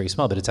that seems very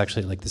small, but it's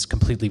actually like this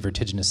completely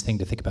vertiginous thing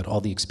to think about all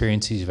the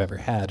experiences you've ever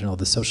had and all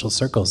the social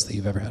circles that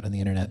you've ever had on the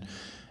internet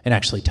and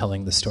actually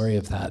telling the story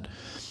of that.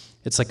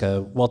 It's like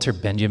a Walter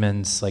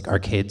Benjamin's like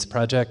Arcades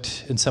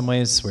project in some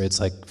ways, where it's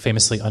like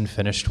famously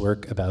unfinished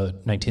work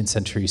about 19th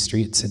century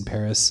streets in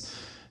Paris.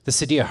 The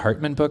Saidiya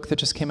Hartman book that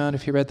just came out,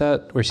 if you read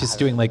that, where she's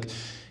doing like,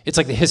 it's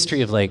like the history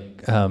of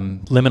like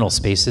liminal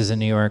spaces in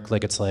New York.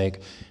 Like it's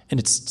like, and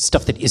it's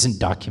stuff that isn't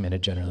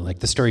documented generally. Like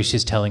the stories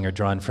she's telling are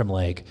drawn from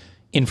like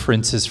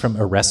inferences from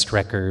arrest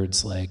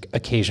records, like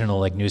occasional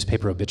like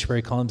newspaper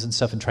obituary columns and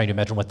stuff, and trying to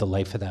imagine what the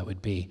life of that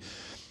would be.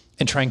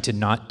 And trying to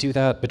not do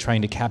that, but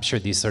trying to capture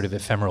these sort of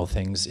ephemeral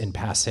things in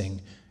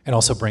passing, and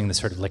also bring the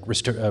sort of like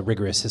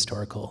rigorous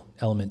historical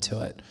element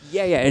to it.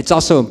 Yeah. It's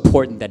also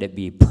important that it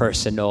be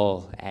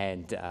personal,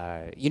 and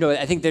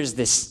I think there's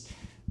this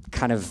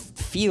kind of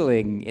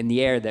feeling in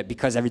the air that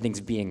because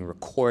everything's being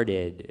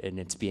recorded and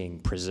it's being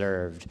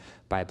preserved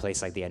by a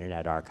place like the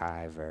Internet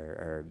Archive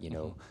or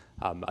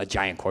a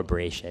giant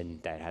corporation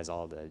that has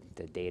all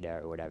the data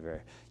or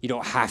whatever, you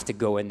don't have to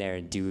go in there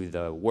and do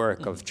the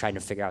work of trying to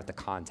figure out the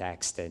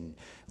context and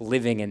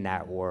living in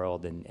that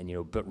world and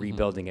but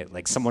rebuilding it.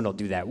 Like someone will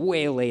do that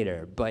way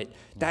later, but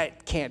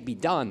that can't be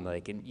done.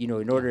 Like,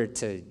 in order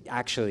to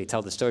actually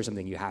tell the story of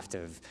something, you have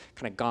to have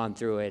kind of gone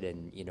through it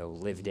and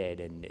lived it.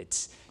 And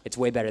it's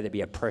way better to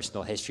be a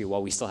personal history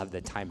while we still have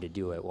the time to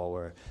do it, while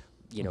we're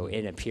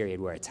in a period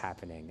where it's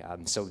happening,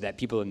 so that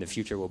people in the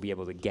future will be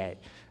able to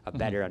get a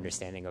better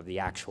understanding of the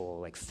actual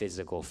like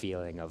physical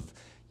feeling of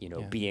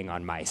being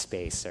on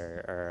MySpace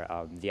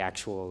or the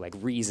actual like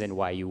reason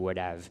why you would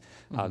have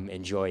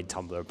enjoyed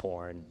Tumblr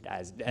porn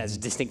as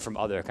distinct from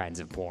other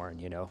kinds of porn,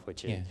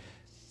 which is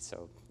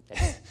so.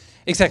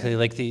 Exactly,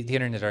 like the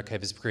Internet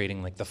Archive is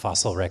creating like the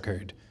fossil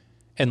record,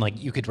 and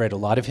like you could write a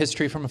lot of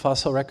history from a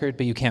fossil record,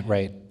 but you can't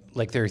write,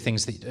 like there are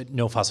things that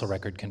no fossil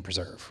record can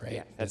preserve, right?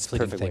 Yeah, that's a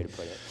perfect way to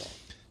put it. Yeah.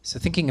 So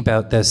thinking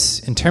about this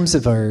in terms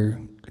of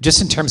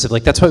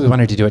like, that's why we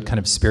wanted to do it kind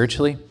of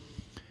spiritually.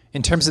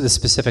 In terms of the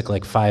specific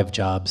like 5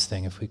 jobs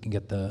thing, if we can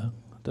get the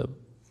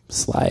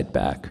slide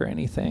back or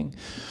anything.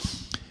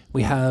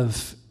 We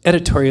have,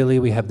 editorially,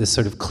 we have this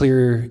sort of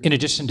clear, in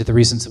addition to the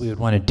reasons that we would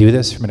want to do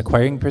this from an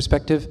acquiring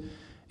perspective,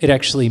 it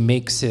actually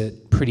makes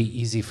it pretty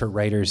easy for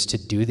writers to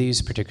do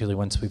these, particularly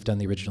once we've done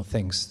the original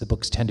things. The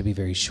books tend to be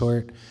very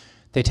short,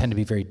 they tend to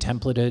be very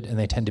templated, and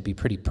they tend to be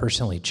pretty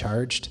personally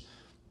charged.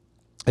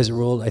 As a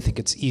rule, I think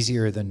it's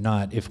easier than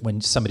not if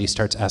when somebody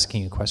starts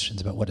asking you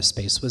questions about what a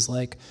space was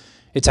like,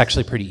 it's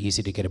actually pretty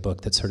easy to get a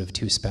book that's sort of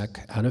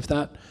 2-spec out of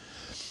that.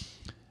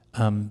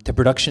 The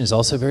production is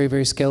also very,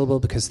 very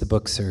scalable because the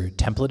books are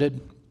templated.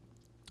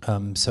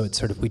 So it's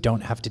sort of, we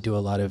don't have to do a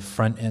lot of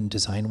front-end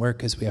design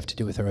work as we have to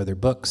do with our other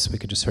books. We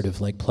could just sort of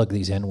like plug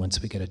these in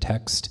once we get a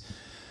text.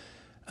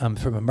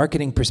 From a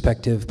marketing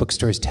perspective,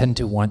 bookstores tend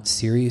to want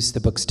series. The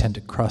books tend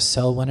to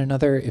cross-sell one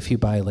another. If you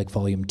buy like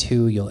volume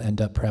 2, you'll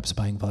end up perhaps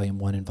buying volume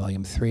 1 and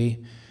volume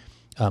 3.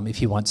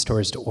 If you want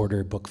stores to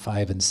order book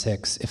 5 and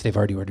 6, if they've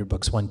already ordered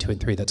books 1, 2, and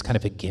 3, that's kind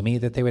of a gimme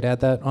that they would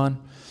add that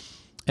on.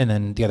 And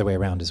then the other way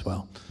around as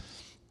well.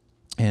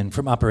 And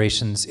from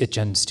operations, it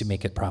tends to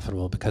make it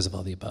profitable because of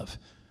all the above.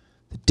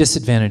 The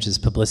disadvantage is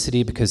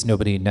publicity because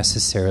nobody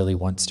necessarily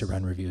wants to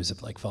run reviews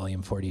of like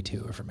volume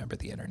 42 of Remember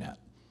the Internet.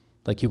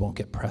 Like you won't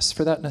get press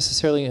for that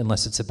necessarily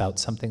unless it's about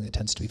something that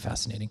tends to be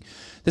fascinating.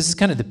 This is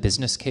kind of the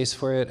business case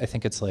for it. I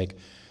think it's like,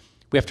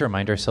 we have to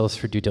remind ourselves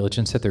for due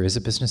diligence that there is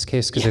a business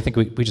case because I think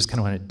we just kind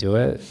of want to do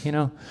it,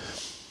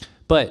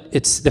 But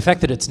it's the fact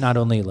that it's not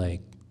only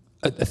like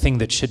a thing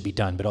that should be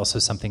done, but also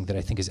something that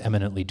I think is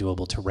eminently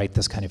doable to write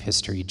this kind of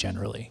history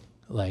generally.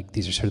 Like,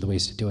 these are sort of the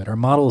ways to do it. Our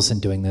models in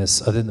doing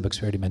this, other than the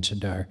books we already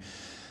mentioned, are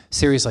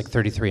series like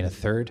 33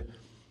 1/3.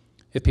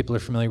 If people are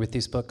familiar with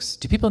these books.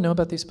 Do people know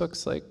about these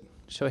books? Like,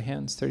 show of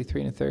hands,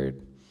 33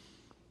 1/3?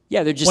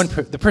 Yeah, they're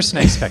just... the person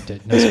I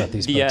expected knows about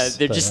these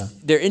books.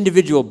 They're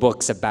individual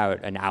books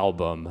about an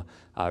album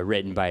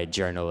written by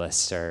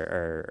journalists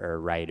or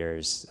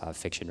writers,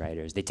 fiction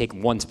writers. They take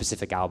one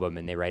specific album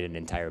and they write an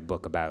entire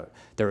book about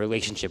their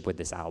relationship with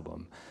this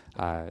album.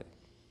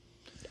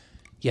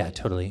 Yeah,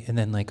 totally. And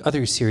then like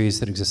other series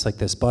that exist like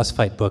this, Boss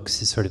Fight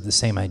Books is sort of the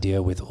same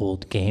idea with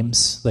old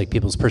games, like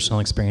people's personal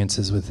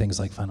experiences with things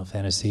like Final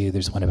Fantasy.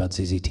 There's one about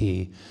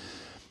ZZT,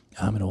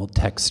 an old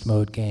text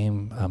mode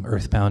game,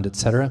 Earthbound,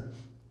 etc.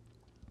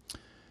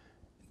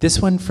 This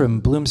one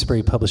from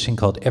Bloomsbury Publishing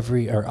called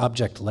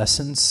Object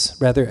Lessons,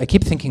 rather. I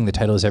keep thinking the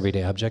title is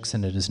Everyday Objects,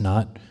 and it is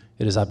not.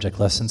 It is Object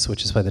Lessons,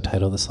 which is why the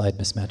title of the slide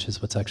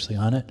mismatches what's actually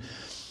on it.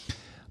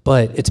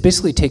 But it's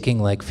basically taking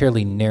like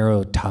fairly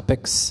narrow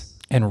topics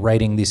and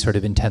writing these sort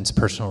of intense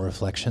personal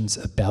reflections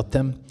about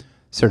them,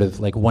 sort of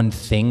like one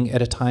thing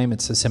at a time.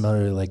 It's a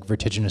similarly like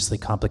vertiginously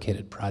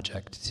complicated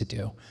project to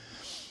do.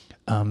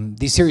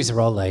 These series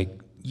are all like,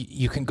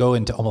 you can go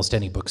into almost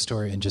any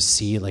bookstore and just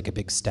see like a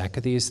big stack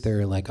of these.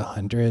 There are like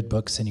 100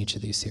 books in each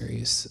of these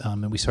series.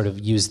 And we sort of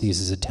use these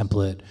as a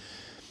template,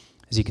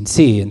 as you can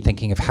see, in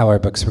thinking of how our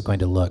books were going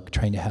to look,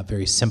 trying to have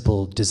very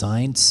simple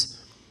designs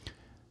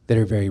that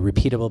are very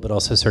repeatable, but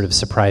also sort of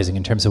surprising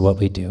in terms of what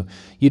we do.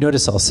 You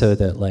notice also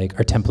that like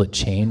our template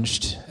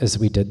changed as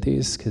we did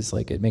these, because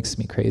like it makes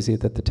me crazy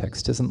that the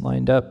text isn't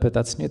lined up, but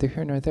that's neither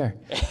here nor there.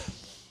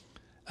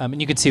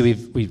 And you can see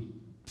we've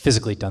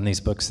physically done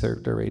these books. They're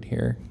right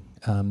here.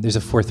 There's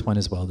a fourth one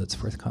as well that's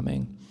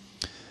forthcoming.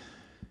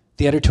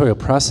 The editorial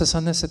process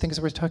on this, I think, is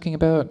worth talking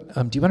about.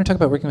 Do you want to talk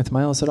about working with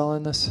Miles at all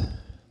on this?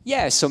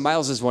 Yeah, so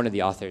Miles is one of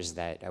the authors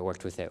that I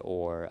worked with at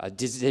OR.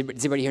 Does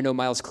anybody here know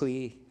Miles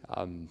Klee?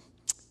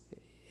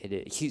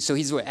 So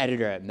he's the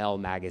editor at Mel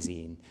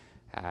Magazine,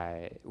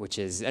 which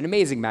is an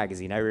amazing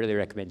magazine. I really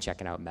recommend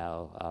checking out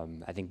Mel.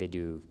 I think they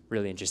do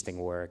really interesting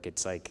work.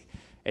 It's like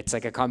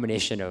a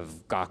combination of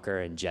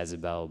Gawker and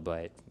Jezebel,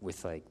 but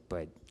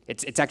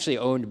it's actually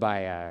owned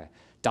by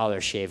Dollar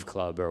Shave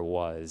Club, or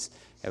was.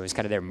 It was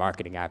kind of their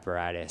marketing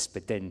apparatus,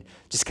 but then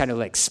just kind of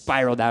like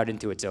spiraled out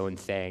into its own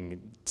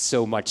thing,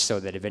 so much so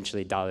that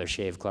eventually Dollar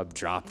Shave Club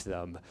dropped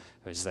them.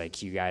 It was like,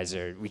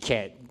 we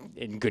can't,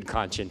 in good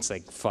conscience,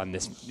 like fund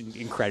this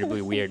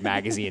incredibly weird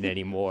magazine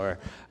anymore.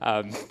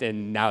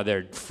 And now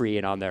they're free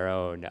and on their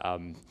own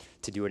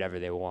to do whatever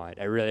they want.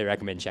 I really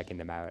recommend checking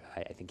them out.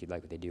 I think you'd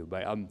like what they do.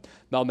 But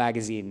Mel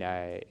Magazine,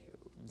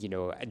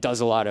 does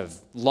a lot of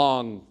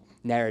long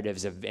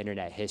narratives of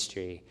internet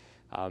history,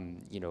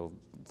 and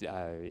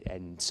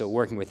so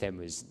working with him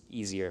was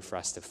easier for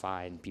us to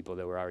find people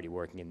that were already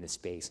working in this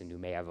space and who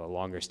may have a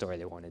longer story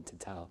they wanted to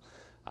tell.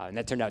 And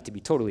that turned out to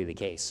be totally the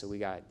case. So we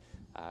got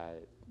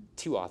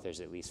 2 authors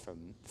at least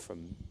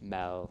from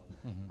Mel,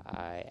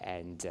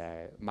 and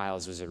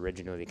Miles was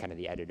originally kind of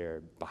the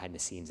editor behind the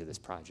scenes of this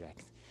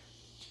project.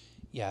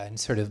 Yeah, and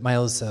sort of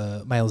Miles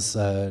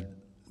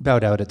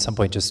bowed out at some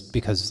point just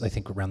because I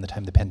think around the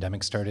time the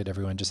pandemic started,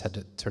 everyone just had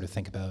to sort of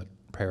think about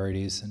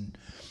priorities. And,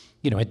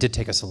 it did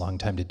take us a long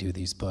time to do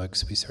these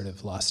books. We sort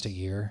of lost a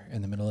year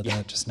in the middle of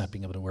that, just not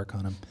being able to work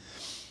on them.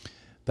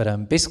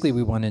 But basically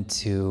we wanted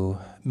to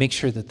make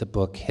sure that the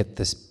book hit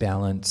this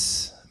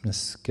balance. I'm going to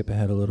skip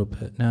ahead a little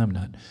bit. No, I'm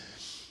not.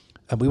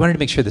 We wanted to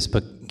make sure this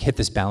book hit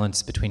this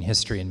balance between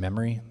history and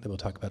memory that we'll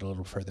talk about a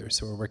little further.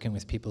 So we're working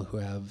with people who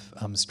have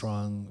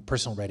strong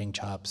personal writing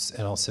chops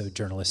and also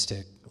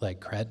journalistic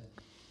cred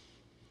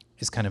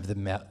is kind of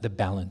the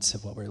balance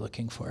of what we're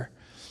looking for.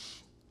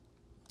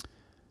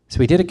 So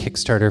we did a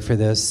Kickstarter for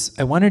this.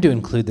 I wanted to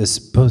include this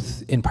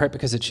both in part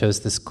because it shows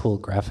this cool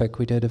graphic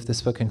we did of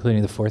this book,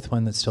 including the 4th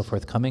one that's still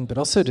forthcoming, but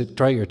also to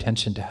draw your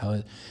attention to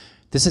how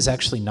this is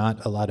actually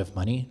not a lot of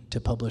money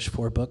to publish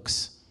 4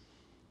 books.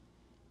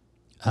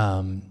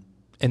 And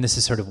this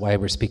is sort of why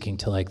we're speaking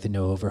to the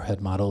no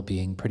overhead model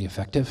being pretty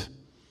effective.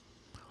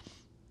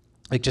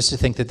 Just to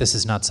think that this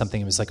is not something,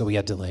 it was we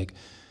had to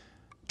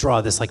draw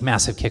this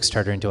massive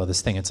Kickstarter and do all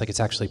this thing. It's it's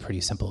actually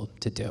pretty simple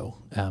to do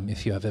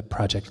if you have a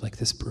project like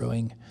this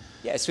brewing.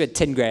 Yeah, so we had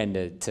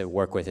 $10,000 to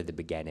work with at the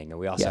beginning, and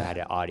we also had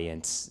an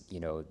audience,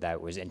 that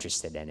was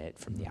interested in it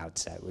from the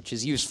outset, which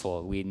is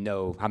useful. We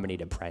know how many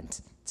to print,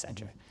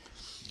 etc.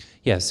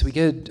 Yeah, so we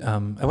get, I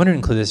wanted to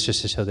include this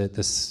just to show that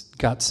this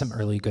got some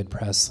early good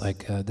press.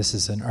 This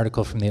is an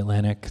article from The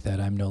Atlantic that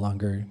I'm no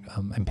longer,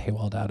 I'm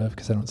paywalled out of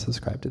because I don't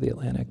subscribe to The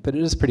Atlantic, but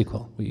it is pretty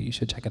cool. You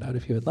should check it out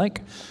if you would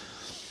like.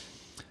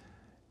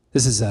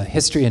 This is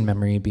history and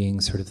memory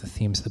being sort of the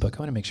themes of the book. I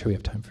want to make sure we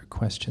have time for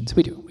questions.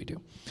 We do.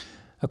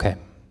 Okay.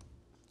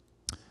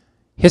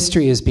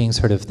 History is being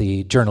sort of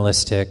the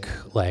journalistic,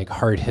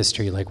 hard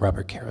history,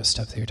 Robert Caro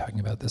stuff that you're talking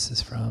about. This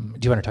is from,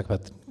 do you want to talk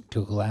about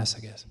Google Glass, I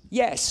guess?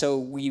 Yeah, so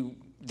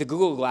the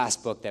Google Glass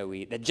book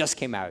that just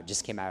came out.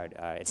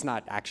 It's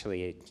not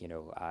actually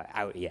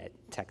out yet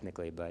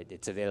technically, but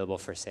it's available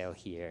for sale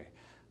here.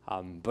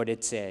 But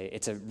it's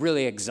a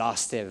really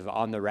exhaustive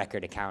on the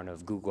record account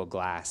of Google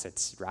Glass,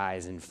 its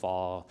rise and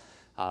fall,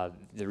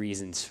 the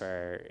reasons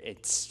for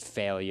its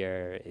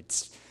failure,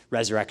 its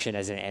resurrection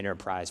as an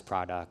enterprise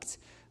product.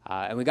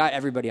 And we got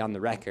everybody on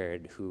the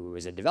record who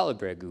was a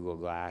developer at Google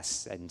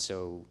Glass. And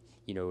so,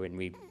 when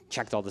we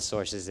checked all the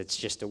sources, it's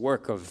just a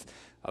work of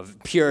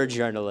pure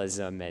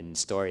journalism and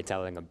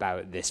storytelling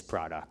about this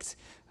product.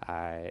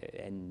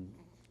 And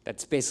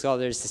that's basically all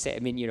there is to say. I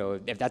mean,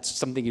 if that's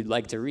something you'd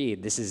like to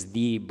read, this is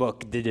the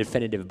book, the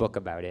definitive book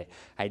about it.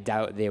 I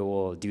doubt they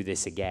will do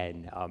this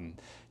again.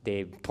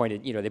 They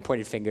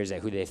pointed fingers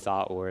at who they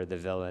thought were the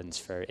villains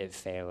for it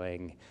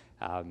failing.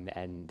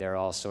 And they're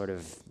all sort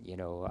of,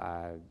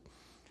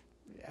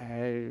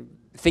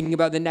 thinking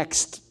about the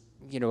next,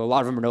 a lot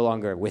of them are no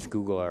longer with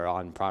Google or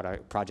on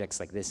projects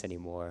like this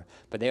anymore,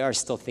 but they are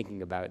still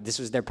thinking about, this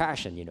was their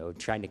passion,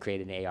 trying to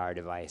create an AR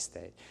device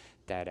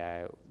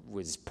that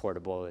was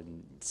portable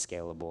and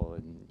scalable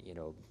and,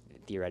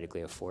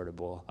 theoretically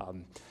affordable.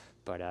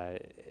 But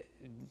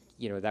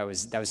that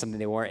was something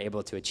they weren't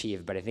able to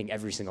achieve, but I think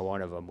every single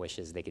one of them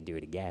wishes they could do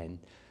it again.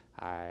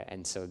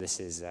 And so this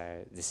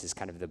is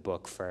kind of the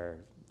book for,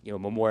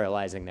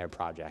 memorializing their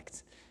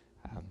project.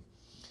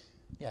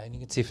 Yeah, and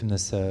you can see from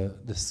this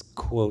this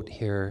quote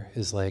here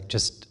is like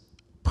just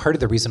part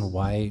of the reason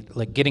why,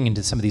 like getting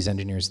into some of these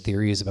engineers'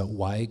 theories about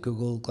why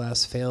Google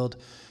Glass failed,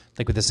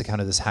 like with this account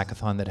of this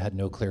hackathon that had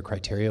no clear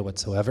criteria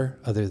whatsoever,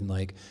 other than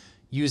like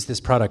use this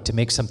product to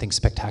make something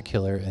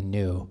spectacular and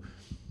new.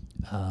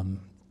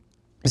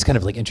 It's kind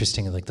of like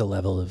interesting, like the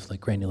level of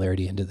like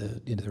granularity into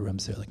the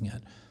rooms they're looking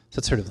at. So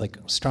it's sort of like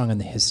strong on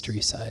the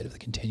history side of the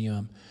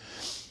continuum.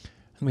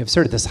 And we have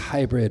sort of this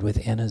hybrid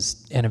with Anna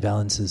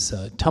Valence's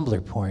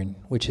Tumblr Porn,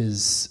 which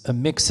is a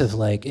mix of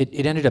like,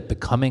 it ended up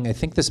becoming, I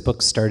think this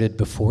book started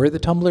before the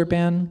Tumblr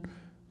ban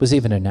was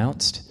even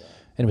announced.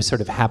 And it was sort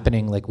of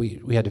happening, like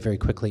we had to very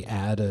quickly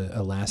add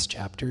a last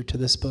chapter to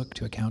this book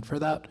to account for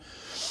that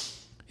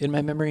in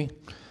my memory.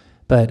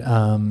 But,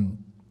 oh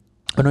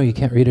no, you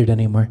can't read it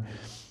anymore.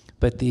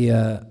 But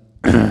the,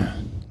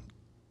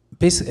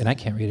 basically, and I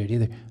can't read it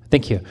either.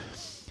 Thank you.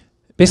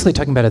 Basically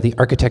talking about how the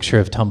architecture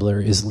of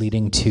Tumblr is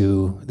leading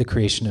to the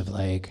creation of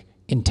like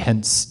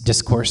intense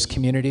discourse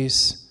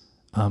communities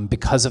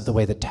because of the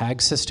way the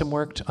tag system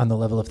worked on the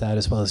level of that,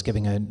 as well as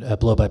giving a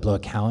blow-by-blow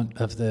account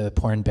of the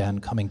porn ban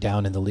coming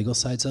down and the legal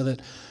sides of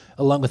it,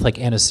 along with like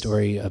Anna's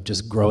story of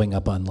just growing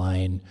up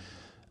online,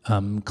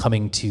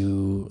 coming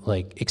to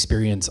like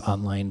experience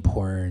online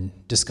porn,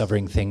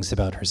 discovering things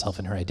about herself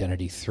and her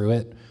identity through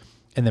it,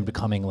 and then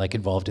becoming like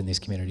involved in these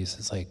communities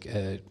as like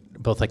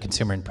both like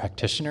consumer and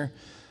practitioner,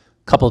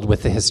 coupled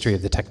with the history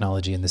of the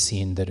technology and the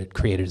scene that it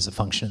created as a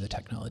function of the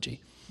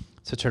technology.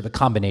 So it's sort of a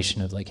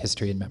combination of like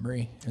history and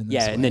memory. And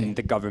then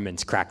the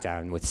government's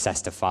crackdown with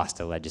SESTA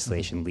FOSTA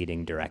legislation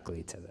leading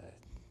directly to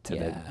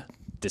the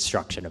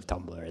destruction of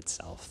Tumblr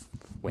itself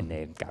when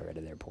they got rid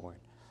of their porn.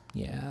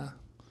 Yeah,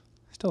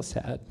 still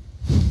sad.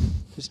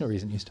 There's no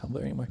reason to use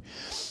Tumblr anymore.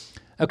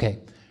 Okay,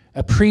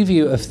 a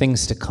preview of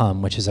things to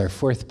come, which is our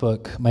fourth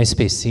book,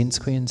 MySpace Scenes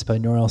Queens by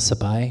Noor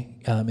El-Sabai.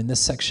 In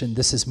this section,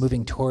 this is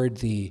moving toward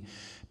the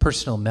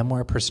personal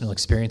memoir, personal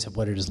experience of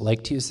what it is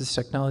like to use this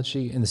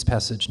technology. In this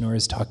passage, Noor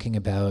is talking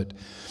about,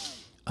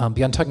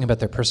 beyond talking about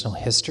their personal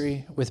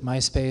history with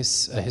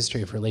MySpace, a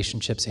history of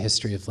relationships, a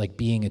history of like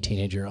being a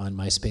teenager on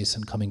MySpace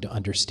and coming to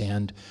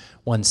understand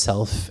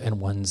oneself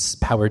and one's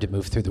power to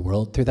move through the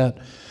world through that.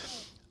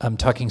 I'm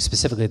talking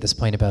specifically at this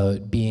point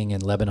about being in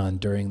Lebanon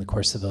during the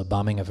course of a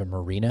bombing of a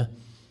marina,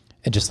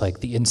 and just like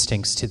the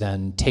instincts to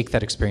then take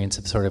that experience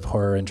of sort of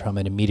horror and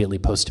trauma and immediately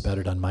post about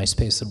it on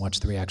MySpace and watch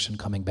the reaction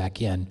coming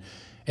back in.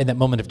 And that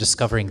moment of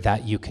discovering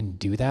that you can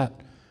do that,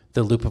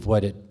 the loop of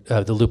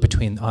the loop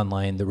between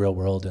online, the real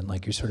world, and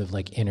like your sort of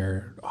like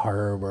inner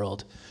horror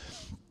world,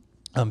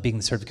 being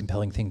the sort of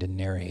compelling thing to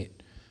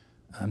narrate.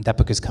 That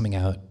book is coming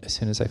out as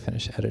soon as I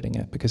finish editing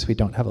it because we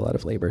don't have a lot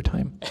of labor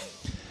time.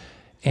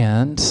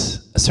 And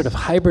a sort of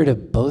hybrid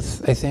of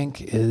both, I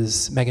think,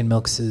 is Megan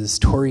Milks's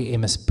Tori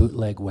Amos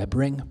Bootleg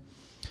Webring,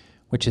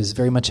 which is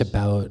very much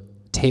about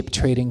tape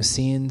trading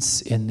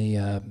scenes in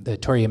the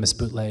Tori Amos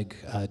Bootleg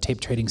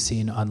tape trading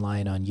scene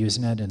online on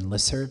Usenet and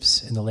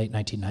listservs in the late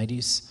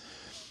 1990s.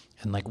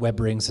 And like web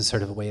rings is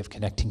sort of a way of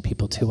connecting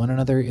people to one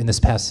another. In this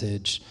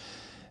passage,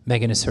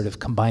 Megan is sort of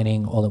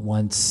combining all at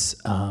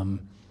once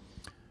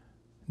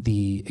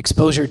the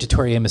exposure to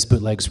Tori Amos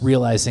bootlegs,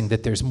 realizing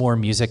that there's more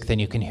music than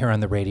you can hear on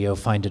the radio,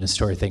 find in a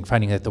store thing,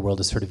 finding that the world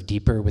is sort of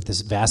deeper with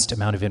this vast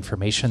amount of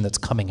information that's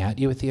coming at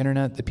you with the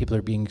internet that people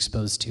are being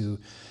exposed to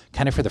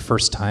kind of for the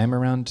first time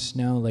around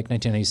now, like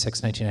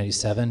 1996,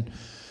 1997.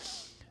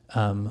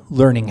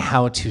 Learning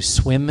how to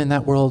swim in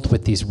that world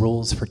with these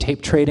rules for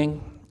tape trading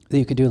that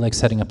you could do, like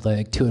setting up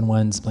like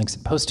 2-in-1s, blanks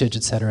and postage,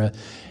 etc.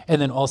 And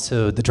then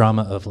also the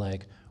drama of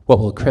like, what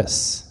will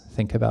Chris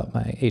think about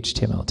my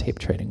HTML tape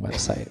trading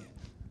website?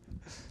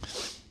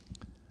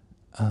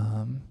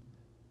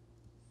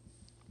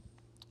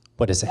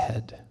 what is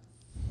ahead.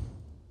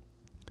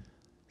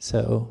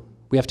 So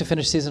we have to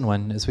finish season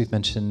 1. As we've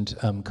mentioned,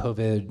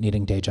 COVID,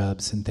 needing day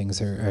jobs and things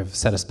have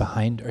set us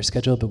behind our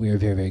schedule, but we are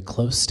very, very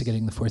close to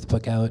getting the 4th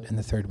book out, and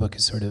the 3rd book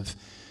is sort of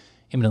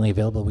imminently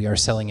available. We are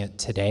selling it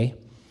today.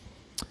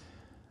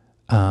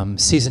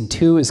 Season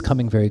 2 is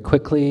coming very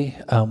quickly.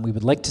 We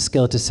would like to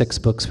scale it to 6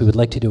 books. We would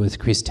like to do it with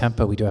increased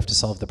tempo. We do have to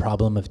solve the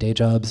problem of day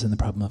jobs and the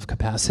problem of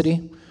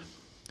capacity.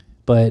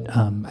 But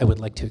I would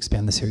like to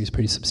expand the series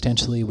pretty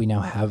substantially. We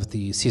now have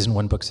the season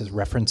 1 books as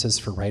references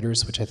for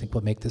writers, which I think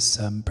will make this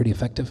pretty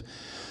effective.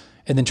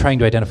 And then trying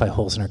to identify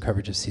holes in our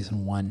coverage of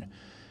season 1.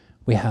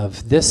 We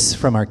have this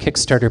from our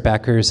Kickstarter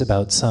backers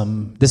about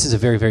this is a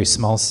very, very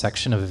small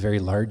section of a very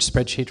large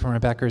spreadsheet from our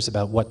backers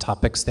about what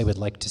topics they would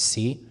like to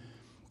see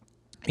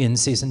in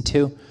season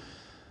 2.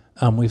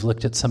 We've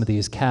looked at some of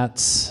these: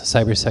 cats,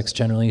 cybersex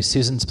generally,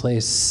 Susan's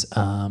Place,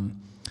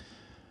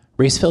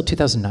 Racefield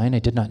 2009 I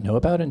did not know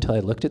about until I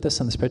looked at this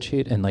on the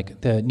spreadsheet, and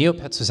like the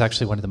Neopets was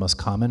actually one of the most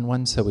common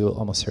ones, so we will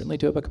almost certainly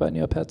do a book about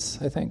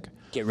Neopets, I think.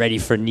 Get ready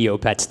for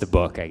Neopets the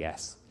book, I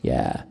guess.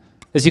 Yeah.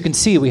 As you can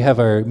see, we have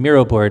our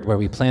Miro board where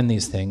we plan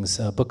these things.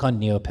 A book on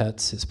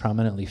Neopets is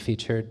prominently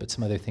featured, but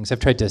some other things. I've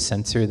tried to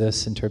censor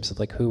this in terms of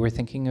like who we're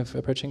thinking of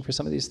approaching for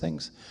some of these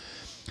things.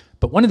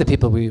 But one of the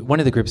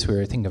groups we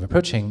were thinking of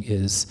approaching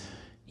is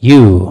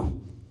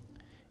you.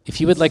 If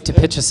you would like to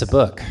pitch us a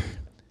book,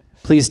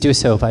 please do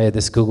so via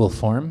this Google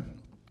form.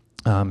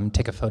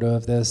 Take a photo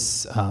of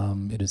this.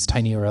 It is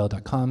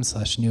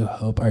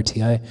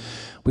tinyurl.com/newhoperti.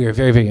 We are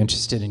very, very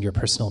interested in your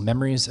personal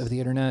memories of the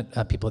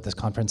internet. People at this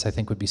conference, I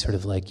think, would be sort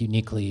of like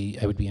uniquely,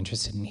 I would be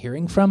interested in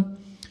hearing from.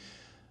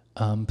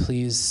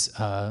 Please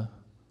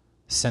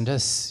send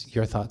us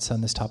your thoughts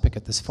on this topic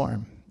at this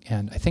forum.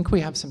 And I think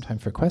we have some time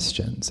for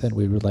questions, and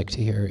we would like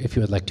to hear, if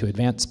you would like to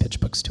advance pitch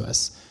books to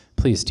us,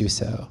 please do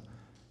so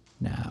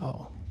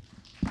now.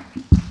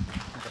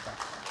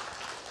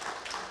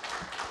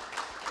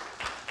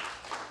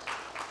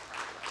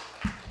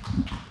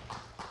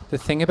 The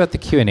thing about the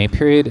Q&A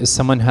period is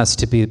someone has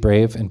to be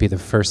brave and be the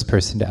first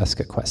person to ask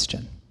a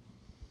question.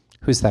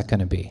 Who's that going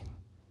to be?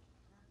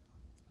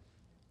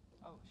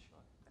 Oh,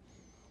 sure.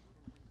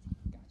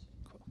 Gotcha.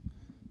 Cool.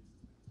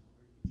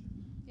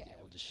 Yeah,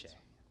 we'll just share.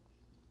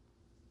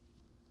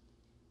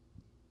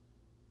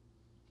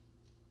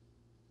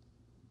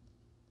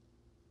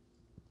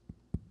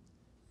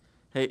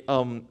 Hey,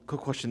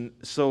 quick question.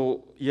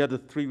 So you had the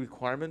 3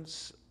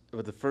 requirements,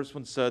 but the first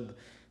one said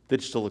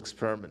digital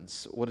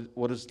experiments.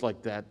 What does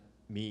like that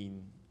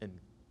mean? And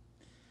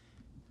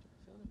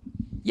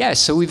Yeah,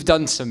 so we've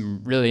done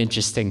some really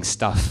interesting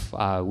stuff.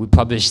 We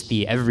published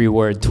the Every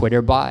Word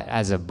Twitter bot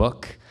as a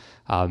book.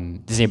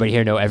 Does anybody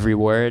here know Every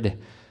Word?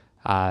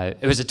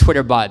 It was a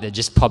Twitter bot that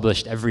just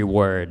published every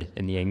word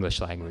in the English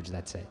language.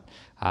 That's it.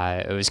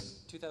 It was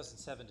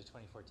 2007 to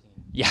 2014.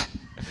 Yeah.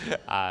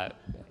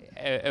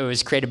 It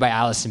was created by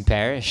Allison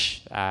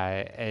Parrish,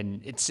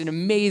 and it's an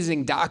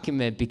amazing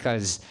document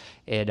because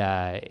it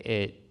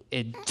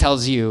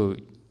tells you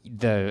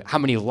how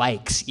many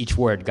likes each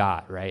word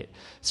got, right?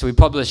 So we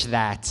published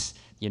that,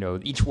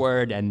 each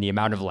word and the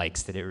amount of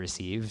likes that it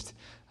received,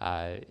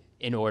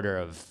 in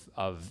order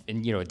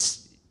and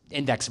it's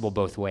indexable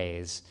both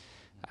ways.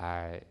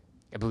 I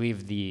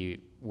believe the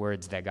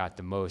words that got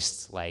the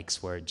most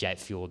likes were jet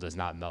fuel does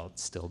not melt,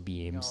 still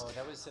beams.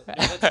 No,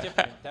 that's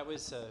different. That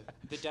was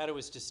the data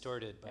was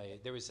distorted by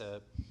there's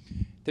a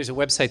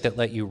website that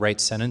let you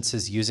write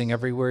sentences using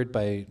every word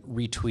by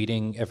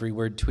retweeting every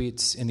word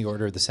tweets in the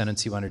order of the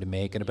sentence you wanted to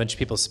make, and a bunch of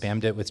people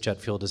spammed it with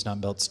jet fuel does not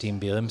melt, steam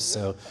beams.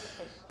 So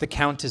the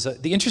count is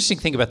the interesting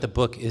thing about the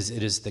book is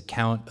it is the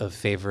count of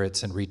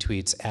favorites and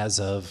retweets as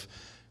of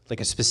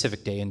like a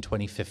specific day in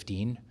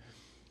 2015.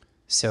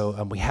 So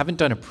we haven't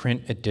done a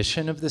print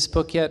edition of this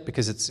book yet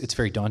because it's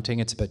very daunting.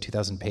 It's about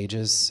 2,000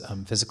 pages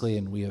physically,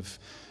 and we have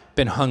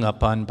been hung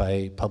up on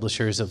by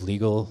publishers of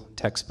legal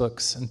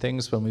textbooks and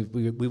things. When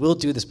we will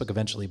do this book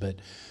eventually, but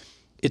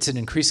it's an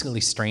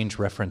increasingly strange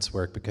reference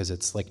work because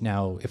it's like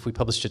now, if we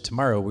published it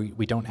tomorrow,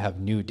 we don't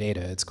have new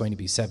data. It's going to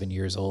be 7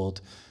 years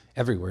old,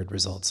 every word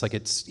results. Like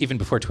it's even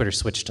before Twitter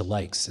switched to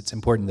likes, it's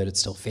important that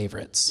it's still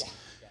favorites,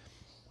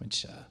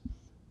 which,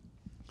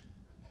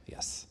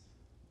 yes.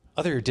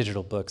 Other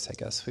digital books, I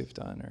guess, we've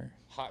done, or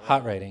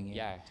hot writing.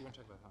 Yeah. Do you want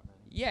to talk about hot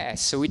writing? Yeah,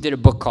 so we did a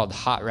book called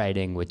Hot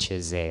Writing, which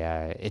is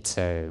it's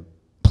a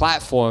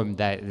platform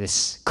that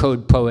this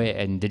code poet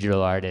and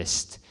digital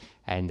artist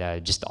and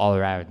just all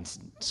around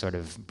sort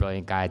of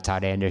brilliant guy,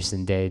 Todd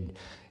Anderson, did,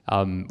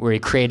 where he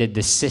created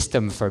this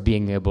system for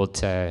being able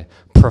to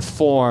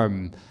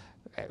perform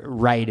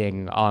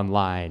writing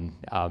online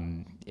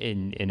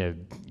in a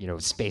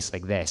space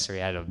like this, or he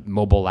had a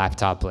mobile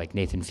laptop like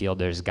Nathan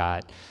Fielder's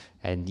got.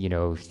 And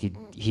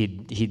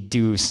he'd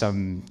do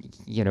some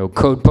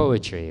code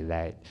poetry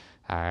that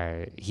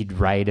he'd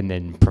write and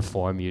then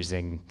perform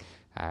using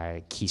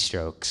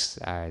keystrokes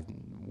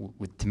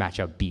to match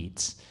up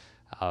beats.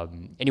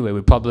 Anyway,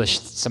 we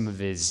published some of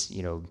his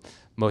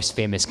most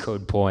famous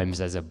code poems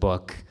as a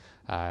book,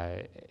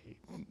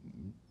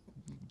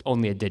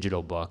 only a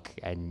digital book,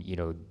 and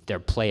they're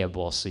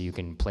playable, so you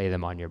can play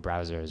them on your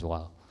browser as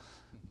well.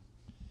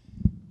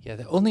 Yeah,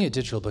 only a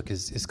digital book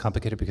is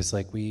complicated because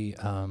like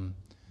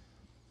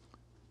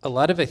a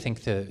lot of, I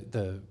think,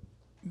 the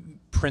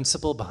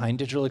principle behind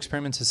digital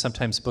experiments is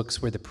sometimes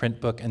books where the print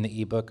book and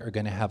the ebook are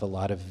going to have a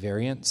lot of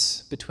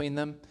variance between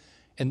them,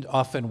 and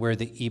often where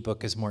the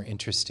ebook is more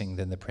interesting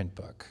than the print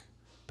book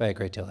by a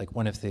great deal. Like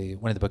one of the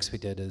books we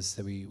did is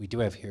that we do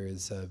have here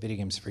is Video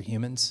Games for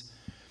Humans,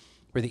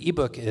 where the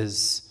ebook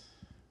is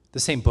the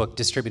same book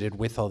distributed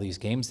with all these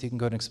games that you can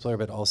go and explore,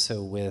 but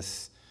also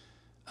with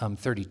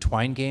 30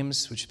 Twine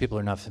games, which people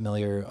are not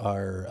familiar,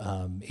 are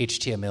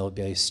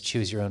HTML-based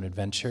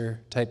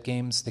choose-your-own-adventure type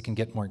games. They can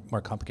get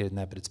more complicated than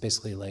that, but it's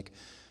basically like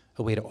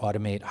a way to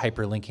automate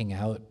hyperlinking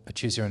out a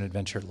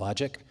choose-your-own-adventure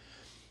logic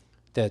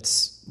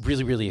that's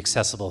really, really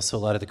accessible. So a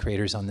lot of the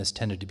creators on this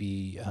tended to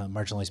be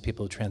marginalized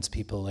people, trans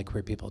people, like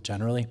queer people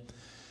generally.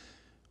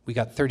 We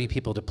got 30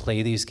 people to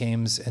play these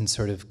games and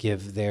sort of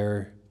give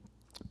their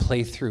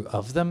playthrough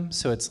of them.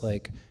 So it's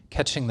like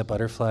catching the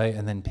butterfly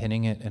and then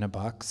pinning it in a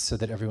box so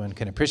that everyone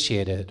can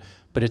appreciate it,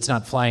 but it's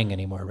not flying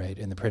anymore, right,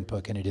 in the print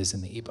book, and it is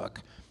in the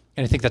ebook.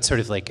 And I think that's sort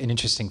of like an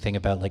interesting thing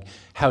about like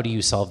how do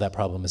you solve that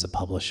problem as a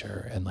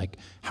publisher, and like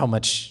how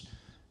much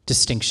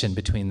distinction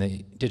between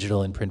the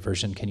digital and print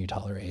version can you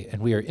tolerate?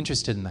 And we are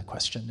interested in that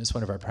question as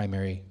one of our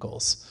primary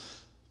goals.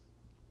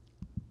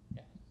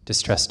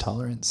 Distress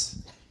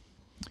tolerance.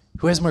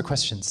 Who has more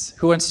questions?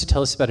 Who wants to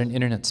tell us about an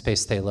internet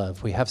space they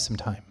love? We have some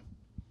time.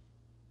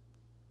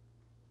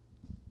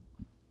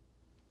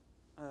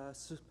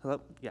 Hello?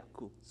 Yeah,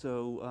 cool.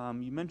 So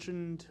you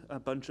mentioned a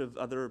bunch of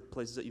other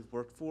places that you've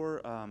worked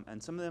for,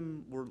 and some of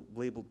them were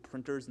labeled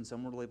printers and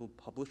some were labeled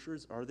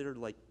publishers. Are there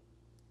like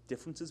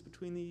differences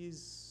between these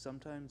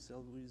sometimes,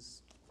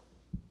 always?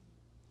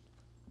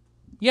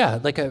 Yeah,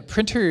 like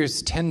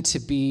printers tend to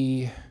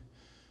be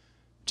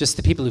just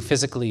the people who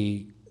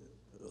physically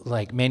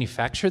like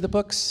manufacture the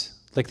books.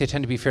 Like they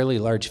tend to be fairly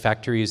large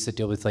factories that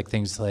deal with like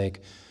things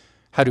like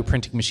how do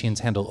printing machines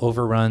handle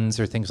overruns,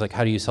 or things like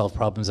how do you solve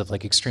problems of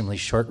like extremely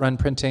short run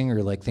printing,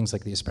 or like things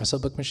like the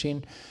espresso book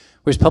machine.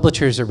 Whereas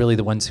publishers are really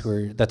the ones who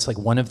are, that's like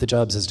one of the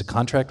jobs is to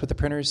contract with the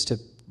printers to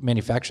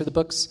manufacture the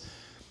books.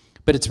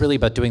 But it's really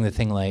about doing the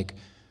thing like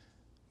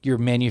you're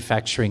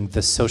manufacturing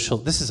the social,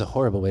 this is a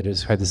horrible way to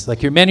describe this,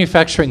 like you're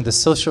manufacturing the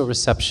social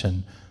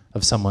reception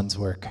of someone's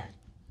work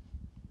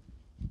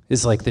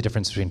is like the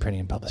difference between printing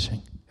and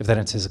publishing, if that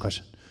answers the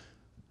question.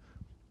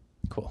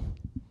 Cool.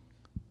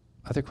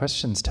 Other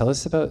questions? Tell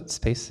us about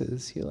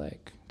spaces you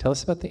like. Tell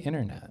us about the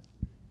internet.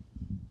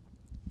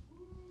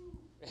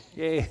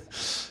 Yay.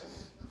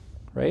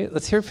 Right?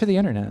 Let's hear it for the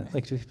internet.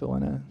 Like, do people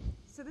want to?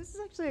 So this is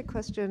actually a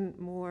question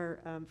more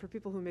for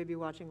people who may be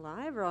watching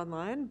live or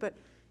online, but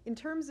in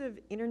terms of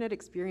internet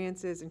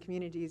experiences and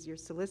communities you're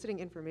soliciting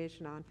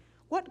information on,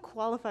 what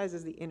qualifies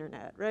as the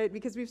internet, right?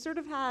 Because we've sort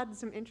of had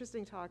some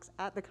interesting talks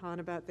at the con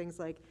about things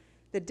like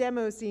the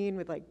demo scene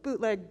with like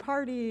bootleg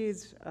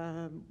parties,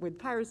 with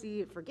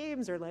piracy for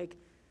games, or like,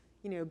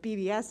 you know,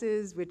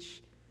 BBSs,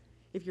 which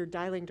if you're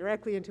dialing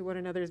directly into one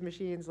another's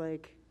machines,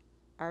 like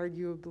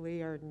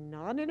arguably are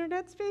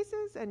non-internet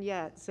spaces. And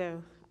yet,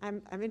 so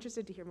I'm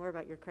interested to hear more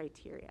about your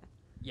criteria.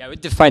 Yeah, I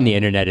would define the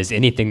internet as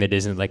anything that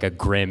isn't like a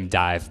grim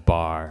dive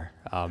bar,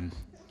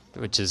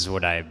 which is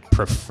what I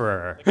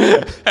prefer.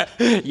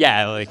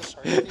 Yeah, like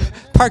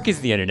Park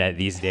is the internet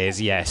these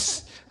days,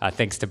 yes.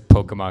 Thanks to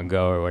Pokemon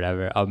Go or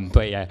whatever.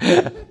 But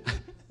yeah.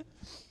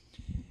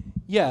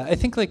 Yeah, I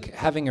think like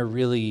having a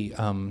really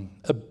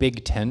a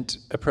big tent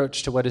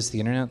approach to what is the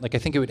internet. Like I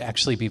think it would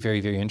actually be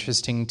very, very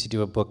interesting to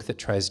do a book that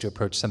tries to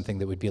approach something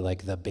that would be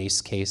like the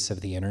base case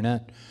of the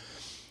internet.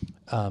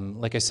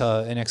 Like I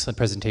saw an excellent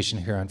presentation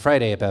here on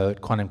Friday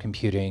about quantum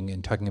computing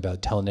and talking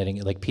about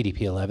telnetting, like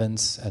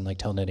PDP-11s and like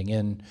telnetting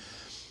in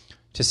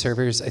to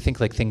servers. I think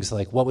like things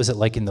like what was it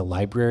like in the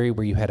library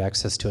where you had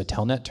access to a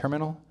telnet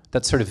terminal?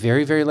 That's sort of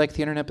very, very like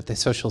the internet, but the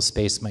social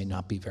space might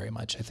not be very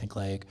much. I think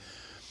like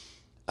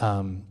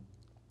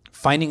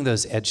finding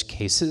those edge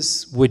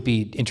cases would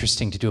be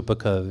interesting to do a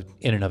book of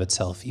in and of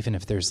itself, even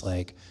if there's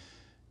like,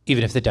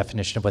 even if the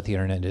definition of what the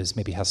internet is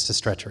maybe has to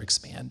stretch or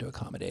expand to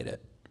accommodate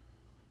it.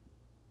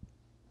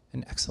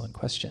 An excellent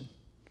question.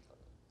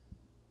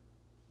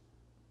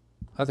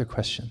 Other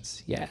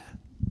questions? Yeah.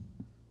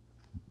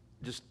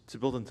 Just to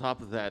build on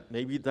top of that,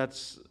 maybe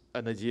that's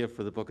an idea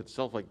for the book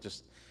itself, like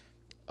just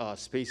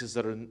spaces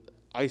that are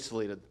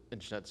isolated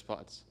internet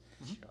spots.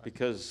 Mm-hmm.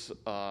 Because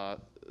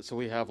so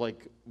we have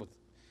like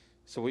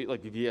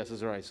like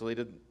BBSs are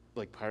isolated,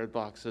 like pirate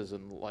boxes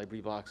and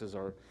library boxes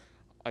are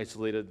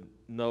isolated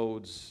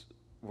nodes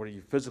where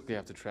you physically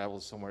have to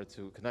travel somewhere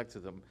to connect to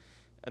them.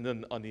 And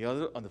then on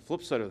the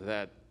flip side of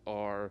that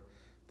are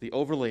the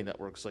overlay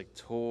networks like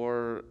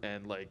Tor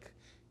and like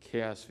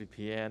Chaos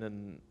VPN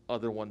and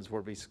other ones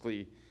where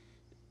basically,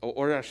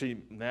 or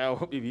actually now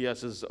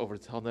BBS is over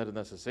Telnet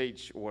and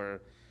SSH, where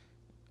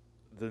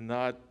they're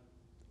not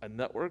a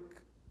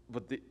network,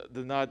 but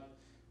they're not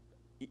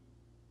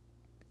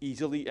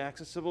easily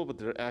accessible, but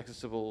they're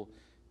accessible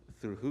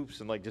through hoops,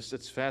 and like just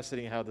it's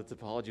fascinating how the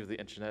topology of the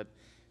internet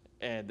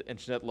and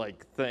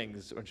internet-like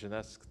things or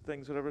internet-esque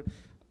things, whatever,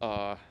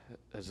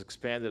 has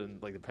expanded in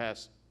like the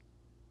past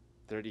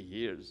 30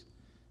 years.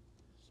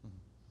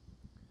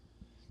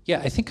 Yeah,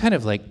 I think kind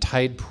of like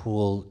tide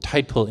pool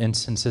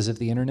instances of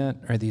the internet,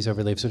 or these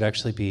overlays would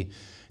actually be.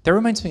 That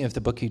reminds me of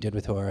the book you did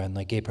with Aura on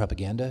like gay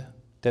propaganda.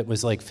 That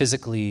was like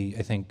physically,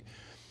 I think,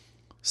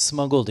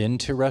 smuggled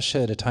into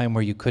Russia at a time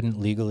where you couldn't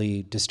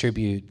legally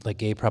distribute like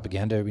gay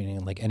propaganda,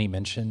 meaning like any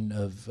mention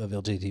of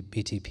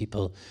LGBT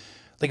people.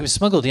 Like it was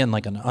smuggled in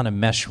like on a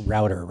mesh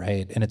router,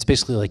 right? And it's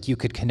basically like you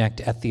could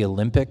connect at the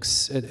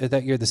Olympics at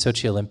that year, the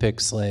Sochi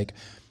Olympics. Like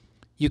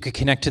you could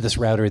connect to this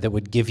router that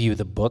would give you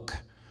the book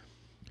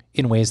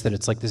in ways that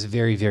it's like this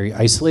very, very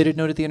isolated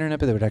node of the internet,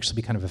 but that would actually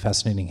be kind of a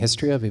fascinating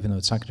history of, even though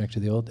it's not connected to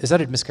the old. Is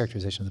that a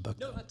mischaracterization of the book?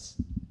 No,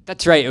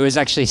 that's right. It was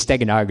actually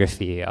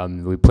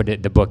steganography. We put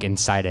the book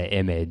inside an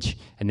image,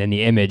 and then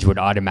the image would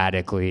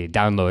automatically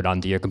download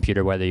onto your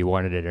computer whether you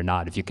wanted it or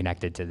not if you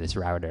connected to this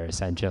router,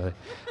 essentially,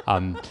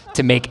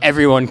 to make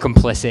everyone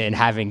complicit in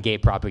having gay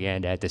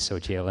propaganda at the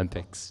Sochi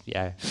Olympics.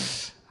 Yeah,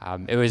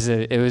 it was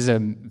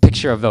a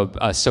picture of a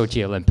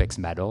Sochi Olympics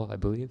medal, I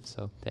believe.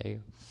 So there you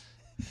go.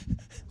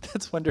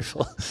 That's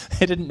wonderful.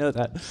 I didn't know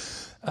that.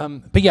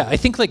 But yeah, I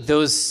think like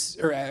those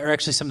are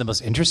actually some of the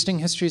most interesting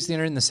histories of the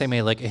internet, in the same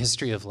way like a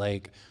history of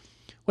like,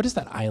 what is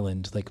that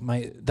island? Like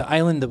the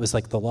island that was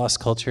like the lost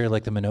culture,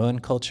 like the Minoan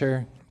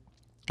culture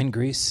in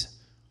Greece.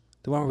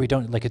 The one where we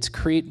don't, like it's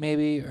Crete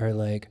maybe, or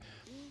like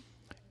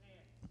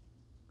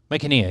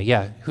Mycenae,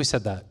 yeah. Who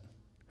said that?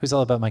 Who's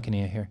all about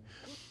Mycenae here?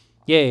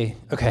 Yay,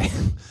 okay.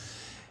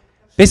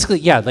 Basically,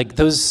 yeah, like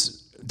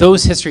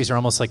those histories are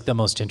almost like the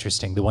most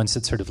interesting, the ones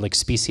that sort of like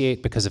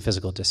speciate because of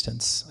physical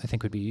distance, I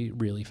think would be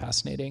really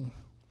fascinating.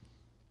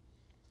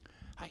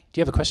 Hi, do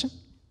you have a question?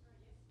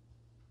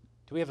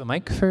 Do we have a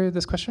mic for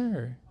this question?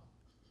 Or?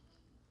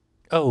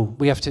 Oh,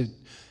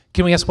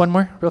 can we ask one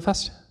more real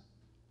fast?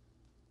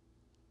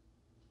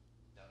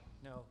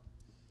 No.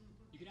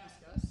 You can ask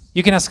us?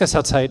 You can ask us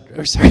outside,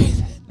 or sorry.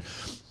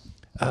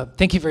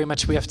 Thank you very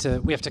much. We have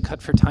to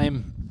cut for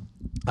time.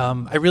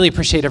 I really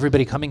appreciate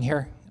everybody coming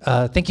here.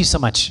 Thank you so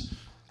much.